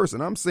bad person.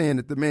 I'm saying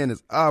that the man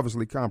is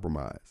obviously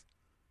compromised.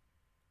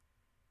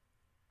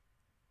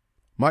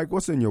 Mike,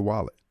 what's in your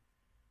wallet?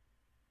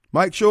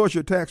 Mike, show us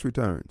your tax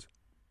returns.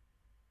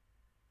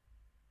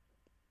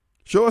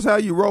 Show us how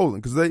you're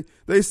rolling, because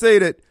they say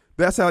that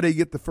that's how they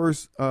get the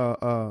first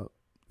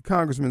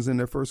congressmen in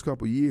their first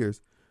couple of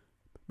years,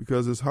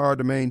 because it's hard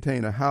to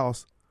maintain a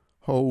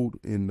household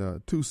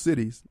in two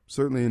cities,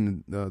 certainly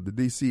in the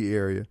D.C.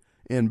 area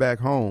and back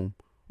home,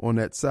 on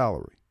that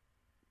salary.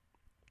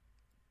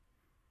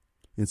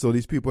 And so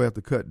these people have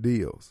to cut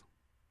deals.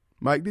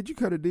 Mike, did you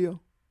cut a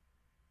deal?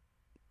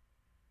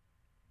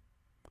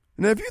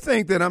 Now, if you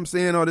think that I'm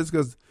saying all this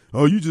because,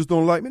 you just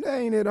don't like me, that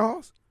ain't it,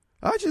 Hoss.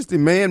 I just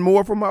demand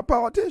more from my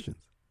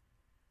politicians.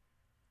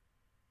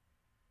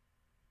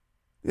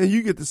 And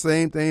you get the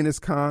same thing as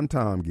Con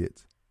Tom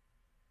gets.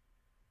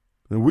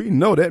 And we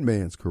know that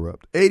man's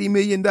corrupt. $80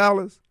 million.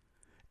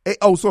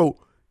 So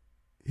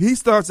he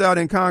starts out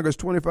in Congress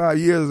 25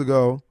 years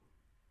ago.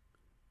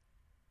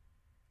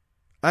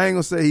 I ain't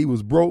going to say he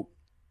was broke,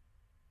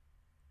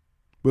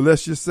 but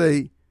let's just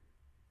say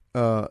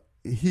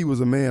he was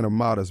a man of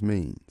modest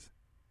means.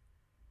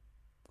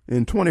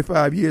 In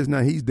 25 years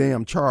now, he's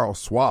damn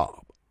Charles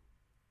Schwab,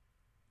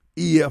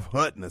 E.F.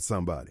 Hutton or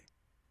somebody.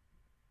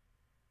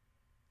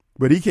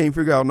 But he can't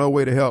figure out no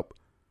way to help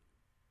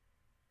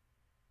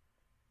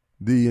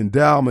the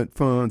endowment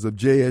funds of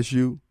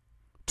JSU,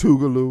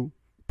 Tougaloo,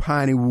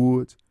 Piney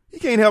Woods. He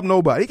can't help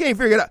nobody. He can't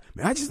figure it out.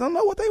 Man, I just don't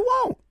know what they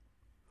want.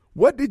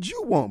 What did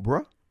you want,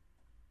 bruh?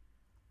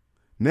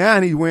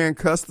 Now he's wearing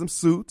custom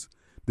suits,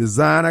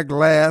 designer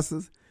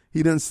glasses.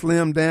 He done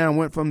slimmed down,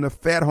 went from the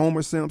fat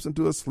Homer Simpson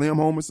to a slim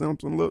Homer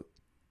Simpson look.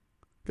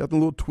 Got the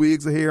little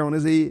twigs of hair on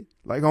his head,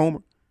 like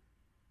Homer.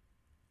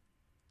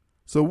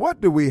 So what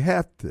do we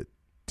have to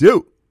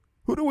do?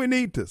 Who do we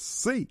need to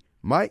see?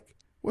 Mike,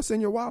 what's in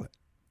your wallet?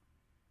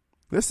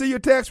 Let's see your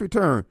tax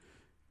return.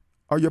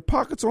 Are your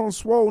pockets on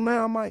swole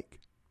now, Mike?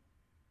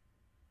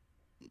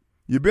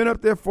 You've been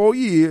up there 4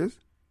 years.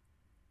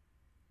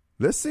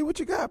 Let's see what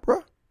you got,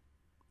 bro.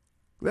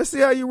 Let's see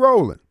how you're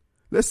rolling.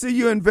 Let's see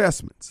your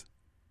investments.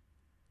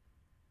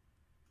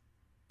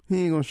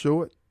 He ain't going to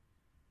show it.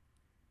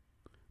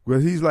 Well,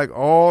 he's like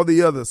all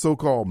the other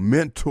so-called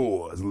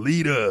mentors,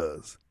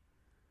 leaders.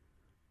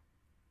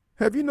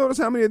 Have you noticed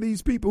how many of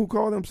these people who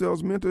call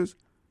themselves mentors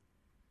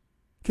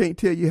can't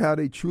tell you how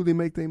they truly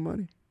make their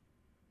money?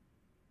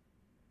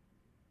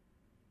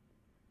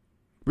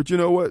 But you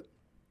know what?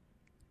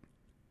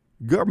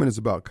 Government is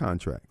about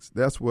contracts.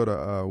 That's what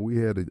we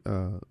had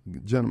a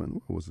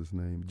gentleman, what was his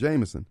name,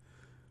 Jameson,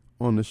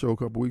 on the show a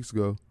couple weeks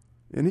ago,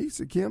 and he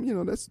said, Kim,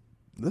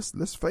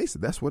 let's face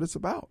it, that's what it's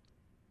about.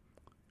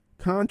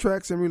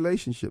 Contracts and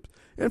relationships.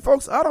 And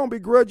folks, I don't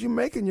begrudge you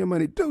making your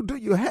money. Do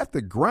you have to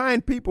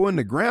grind people in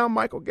the ground,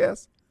 Michael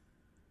Guest?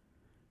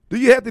 Do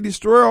you have to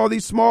destroy all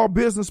these small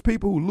business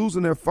people who are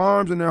losing their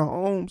farms and their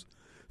homes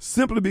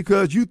simply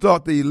because you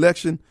thought the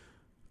election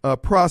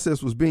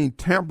process was being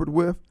tampered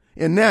with?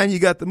 And now you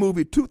got the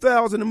movie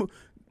 2000.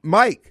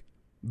 Mike,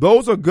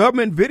 those are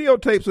government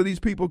videotapes of these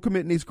people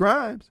committing these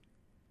crimes.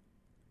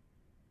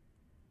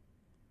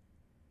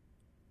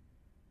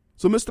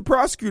 So, Mr.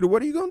 Prosecutor,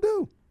 what are you going to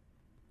do?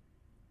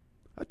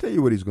 I'll tell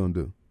you what he's going to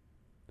do.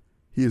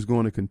 He is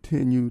going to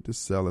continue to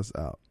sell us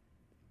out.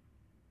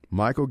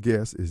 Michael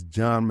Guest is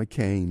John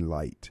McCain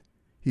light.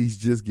 He's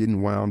just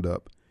getting wound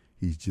up.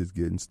 He's just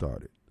getting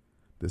started.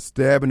 The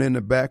stabbing in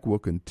the back will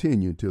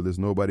continue until there's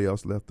nobody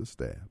else left to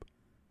stab.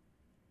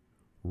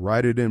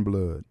 Write it in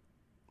blood.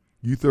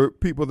 You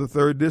people of the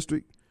 3rd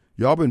District,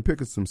 y'all been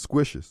picking some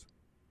squishes.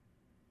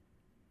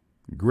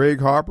 Greg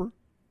Harper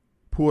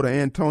pulled an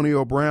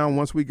Antonio Brown.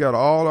 Once we got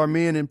all our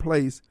men in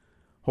place,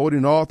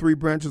 holding all 3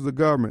 branches of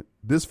government,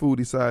 this fool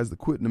decides to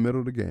quit in the middle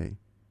of the game.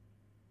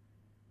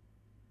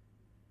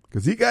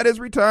 Because he got his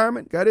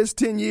retirement, got his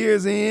 10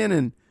 years in,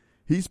 and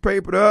he's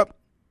papered up,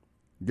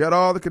 got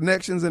all the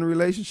connections and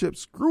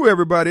relationships. Screw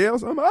everybody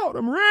else. I'm out.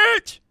 I'm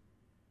rich.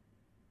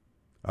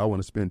 I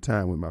want to spend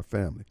time with my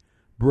family.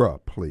 Bruh,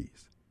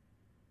 please.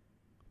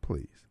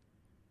 Please.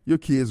 Your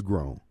kid's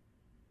grown.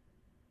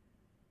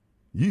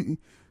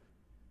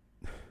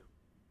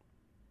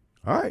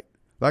 All right.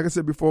 Like I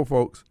said before,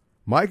 folks,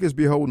 Mike is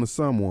beholden to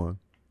someone.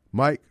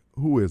 Mike,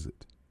 who is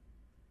it?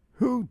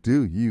 Who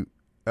do you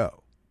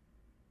owe?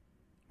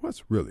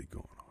 What's really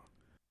going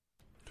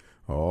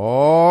on?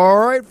 All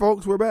right,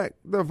 folks, we're back.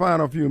 The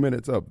final few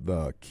minutes of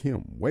the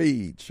Kim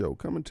Wade Show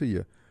coming to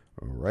you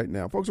right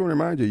now. Folks, I want to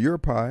remind you, Your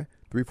Pie,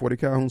 340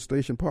 Calhoun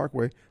Station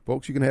Parkway.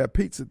 Folks, you can have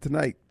pizza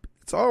tonight.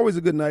 It's always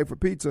a good night for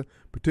pizza,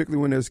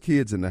 particularly when there's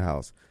kids in the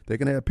house. They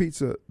can have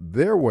pizza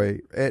their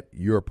way at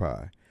Your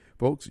Pie.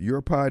 Folks,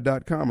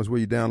 yourpie.com is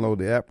where you download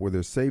the app where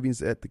there's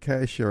savings at the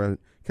cash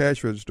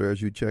register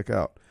as you check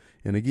out.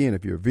 And again,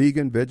 if you're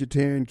vegan,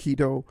 vegetarian,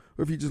 keto,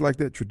 or if you just like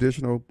that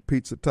traditional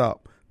pizza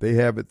top, they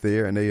have it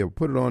there, and they have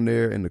put it on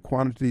there in the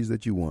quantities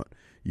that you want.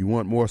 You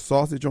want more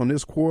sausage on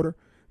this quarter,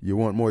 you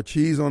want more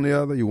cheese on the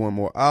other, you want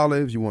more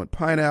olives, you want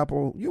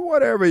pineapple,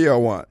 whatever you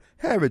want.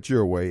 Have it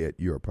your way at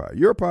Your Pie.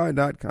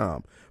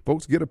 Yourpie.com.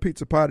 Folks, get a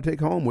pizza pie to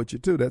take home with you,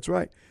 too. That's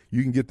right.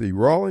 You can get the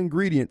raw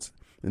ingredients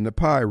in the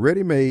pie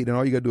ready-made, and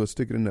all you got to do is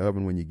stick it in the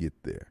oven when you get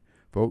there.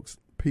 Folks,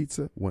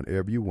 pizza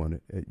whenever you want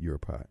it at Your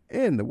Pie,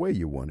 and the way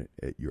you want it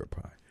at Your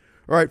Pie.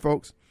 All right,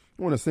 folks,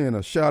 I want to send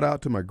a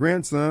shout-out to my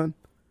grandson,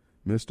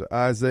 Mr.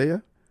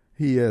 Isaiah.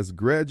 He has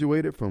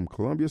graduated from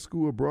Columbia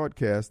School of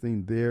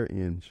Broadcasting there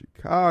in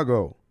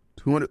Chicago.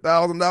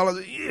 $200,000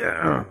 a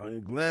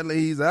year. Gladly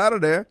he's out of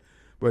there,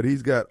 but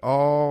he's got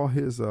all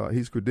his,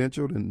 he's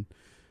credentialed in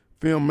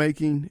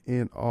filmmaking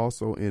and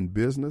also in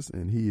business,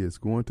 and he is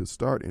going to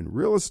start in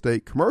real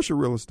estate, commercial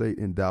real estate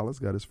in Dallas,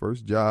 got his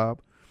first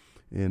job,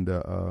 and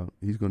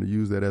he's going to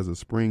use that as a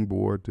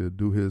springboard to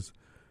do his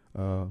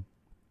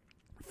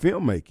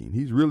filmmaking.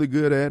 He's really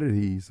good at it.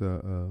 He's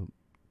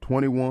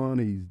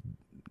 21.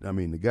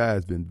 The guy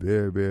has been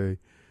very, very,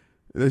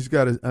 he's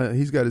got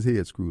his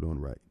head screwed on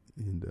right.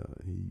 And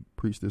he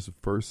preached his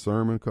first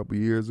sermon a couple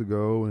of years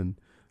ago, and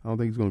I don't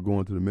think he's going to go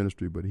into the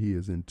ministry, but he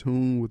is in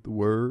tune with the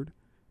word.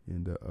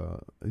 And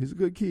he's a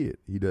good kid.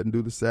 He doesn't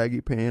do the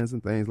saggy pants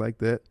and things like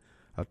that.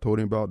 I told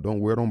him about don't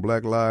wear it on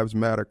Black Lives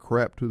Matter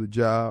crap to the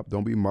job.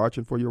 Don't be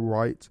marching for your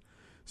rights.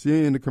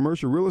 See, in the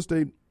commercial real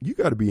estate, you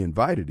got to be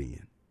invited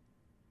in.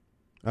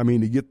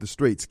 To get the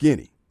straight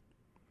skinny.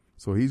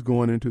 So he's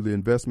going into the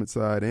investment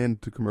side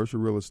and to commercial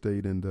real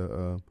estate, and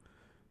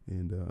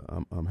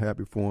I'm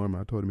happy for him.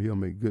 I told him he'll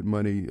make good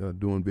money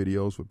doing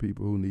videos for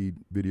people who need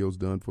videos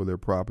done for their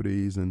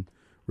properties and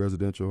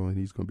residential, and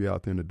he's going to be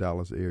out there in the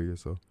Dallas area.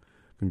 So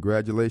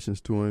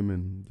congratulations to him,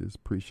 and just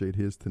appreciate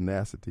his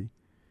tenacity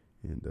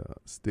and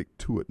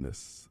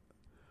stick-to-itness.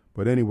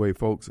 But anyway,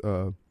 folks,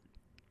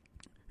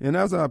 and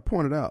as I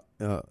pointed out,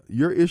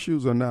 your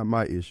issues are not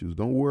my issues.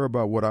 Don't worry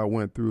about what I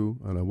went through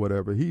or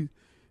whatever. He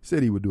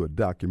said he would do a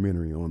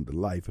documentary on the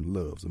life and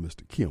loves of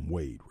Mr. Kim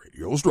Wade,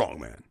 Radio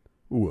Strongman.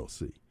 We'll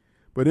see.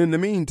 But in the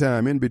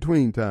meantime, in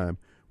between time,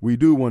 we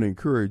do want to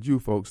encourage you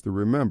folks to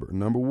remember,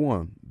 number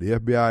one, the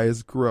FBI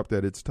is corrupt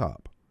at its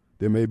top.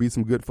 There may be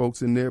some good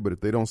folks in there, but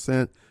if they don't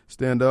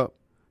stand up,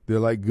 they're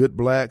like good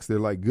blacks, they're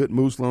like good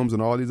Muslims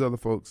and all these other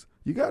folks.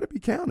 You got to be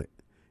counted.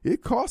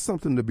 It costs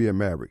something to be a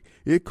maverick.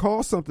 It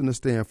costs something to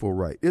stand for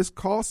right. It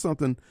costs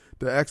something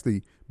to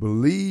actually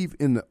believe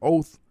in the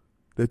oath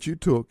that you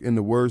took in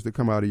the words that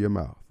come out of your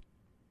mouth.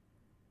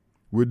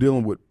 We're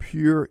dealing with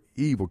pure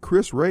evil.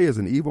 Chris Wray is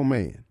an evil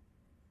man.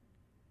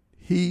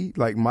 He,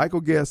 like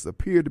Michael Guest,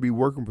 appeared to be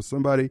working for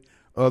somebody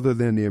other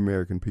than the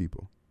American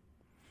people.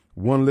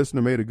 One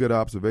listener made a good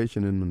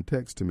observation in a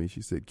text to me.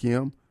 She said,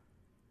 Kim,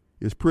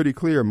 it's pretty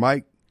clear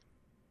Mike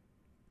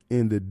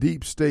in the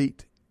deep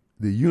state,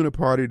 the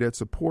uniparty that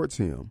supports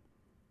him,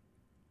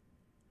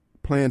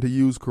 plan to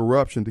use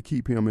corruption to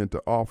keep him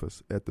into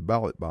office at the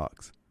ballot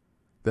box.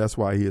 That's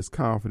why he is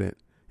confident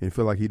and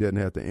feel like he doesn't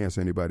have to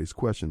answer anybody's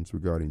questions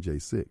regarding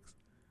J6,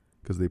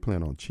 because they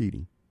plan on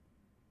cheating.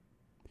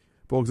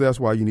 Folks, that's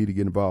why you need to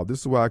get involved.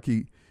 This is why I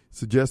keep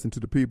suggesting to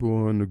the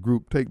people in the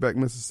group Take Back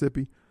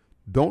Mississippi,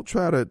 don't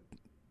try to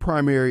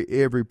primary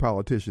every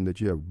politician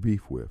that you have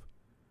beef with.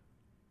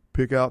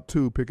 Pick out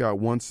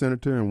one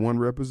senator and one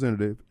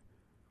representative,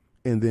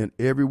 and then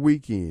every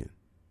weekend,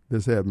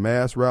 let's have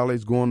mass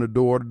rallies going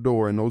door to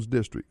door in those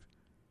districts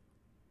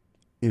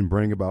and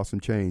bring about some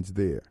change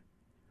there.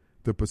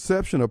 The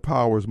perception of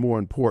power is more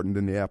important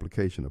than the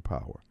application of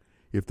power.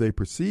 If they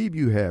perceive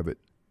you have it,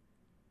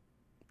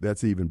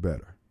 that's even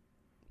better.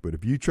 But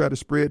if you try to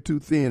spread too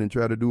thin and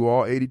try to do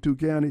all 82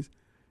 counties,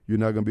 you're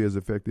not going to be as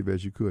effective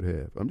as you could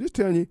have. I'm just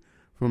telling you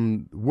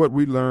from what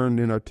we learned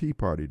in our Tea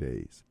Party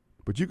days.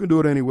 But you can do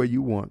it any way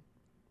you want.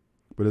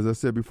 But as I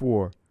said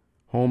before,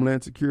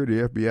 Homeland Security,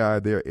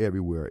 FBI, they're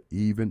everywhere,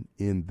 even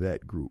in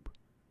that group.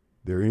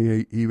 They're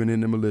even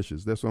in the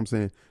militias. That's what I'm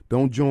saying.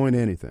 Don't join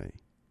anything.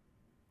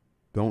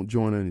 Don't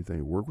join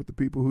anything. Work with the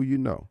people who you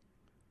know.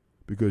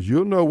 Because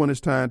you'll know when it's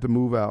time to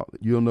move out.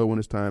 You'll know when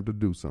it's time to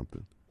do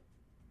something.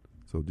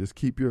 So just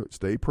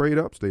stay prayed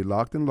up, stay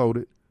locked and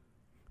loaded.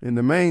 And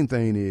the main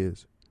thing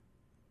is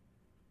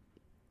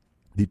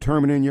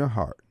determine in your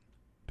heart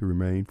to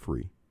remain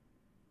free.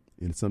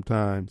 And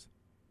sometimes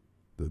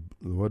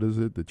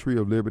The tree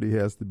of liberty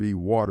has to be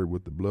watered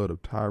with the blood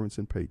of tyrants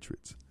and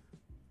patriots.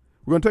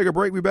 We're going to take a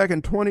break. We'll be back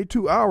in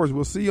 22 hours.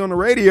 We'll see you on the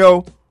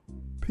radio.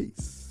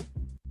 Peace.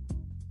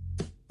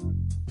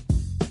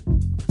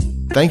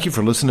 Thank you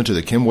for listening to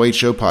the Kim Wade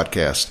Show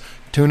podcast.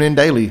 Tune in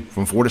daily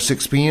from 4 to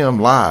 6 p.m.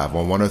 live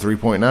on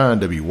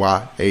 103.9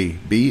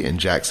 WYAB in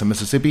Jackson,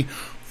 Mississippi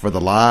for the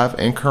live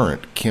and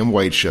current Kim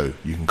Wade Show.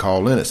 You can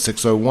call in at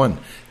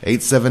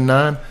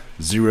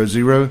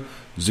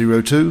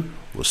 601-879-0002.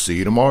 We'll see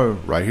you tomorrow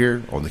right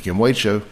here on the Kim Wade Show.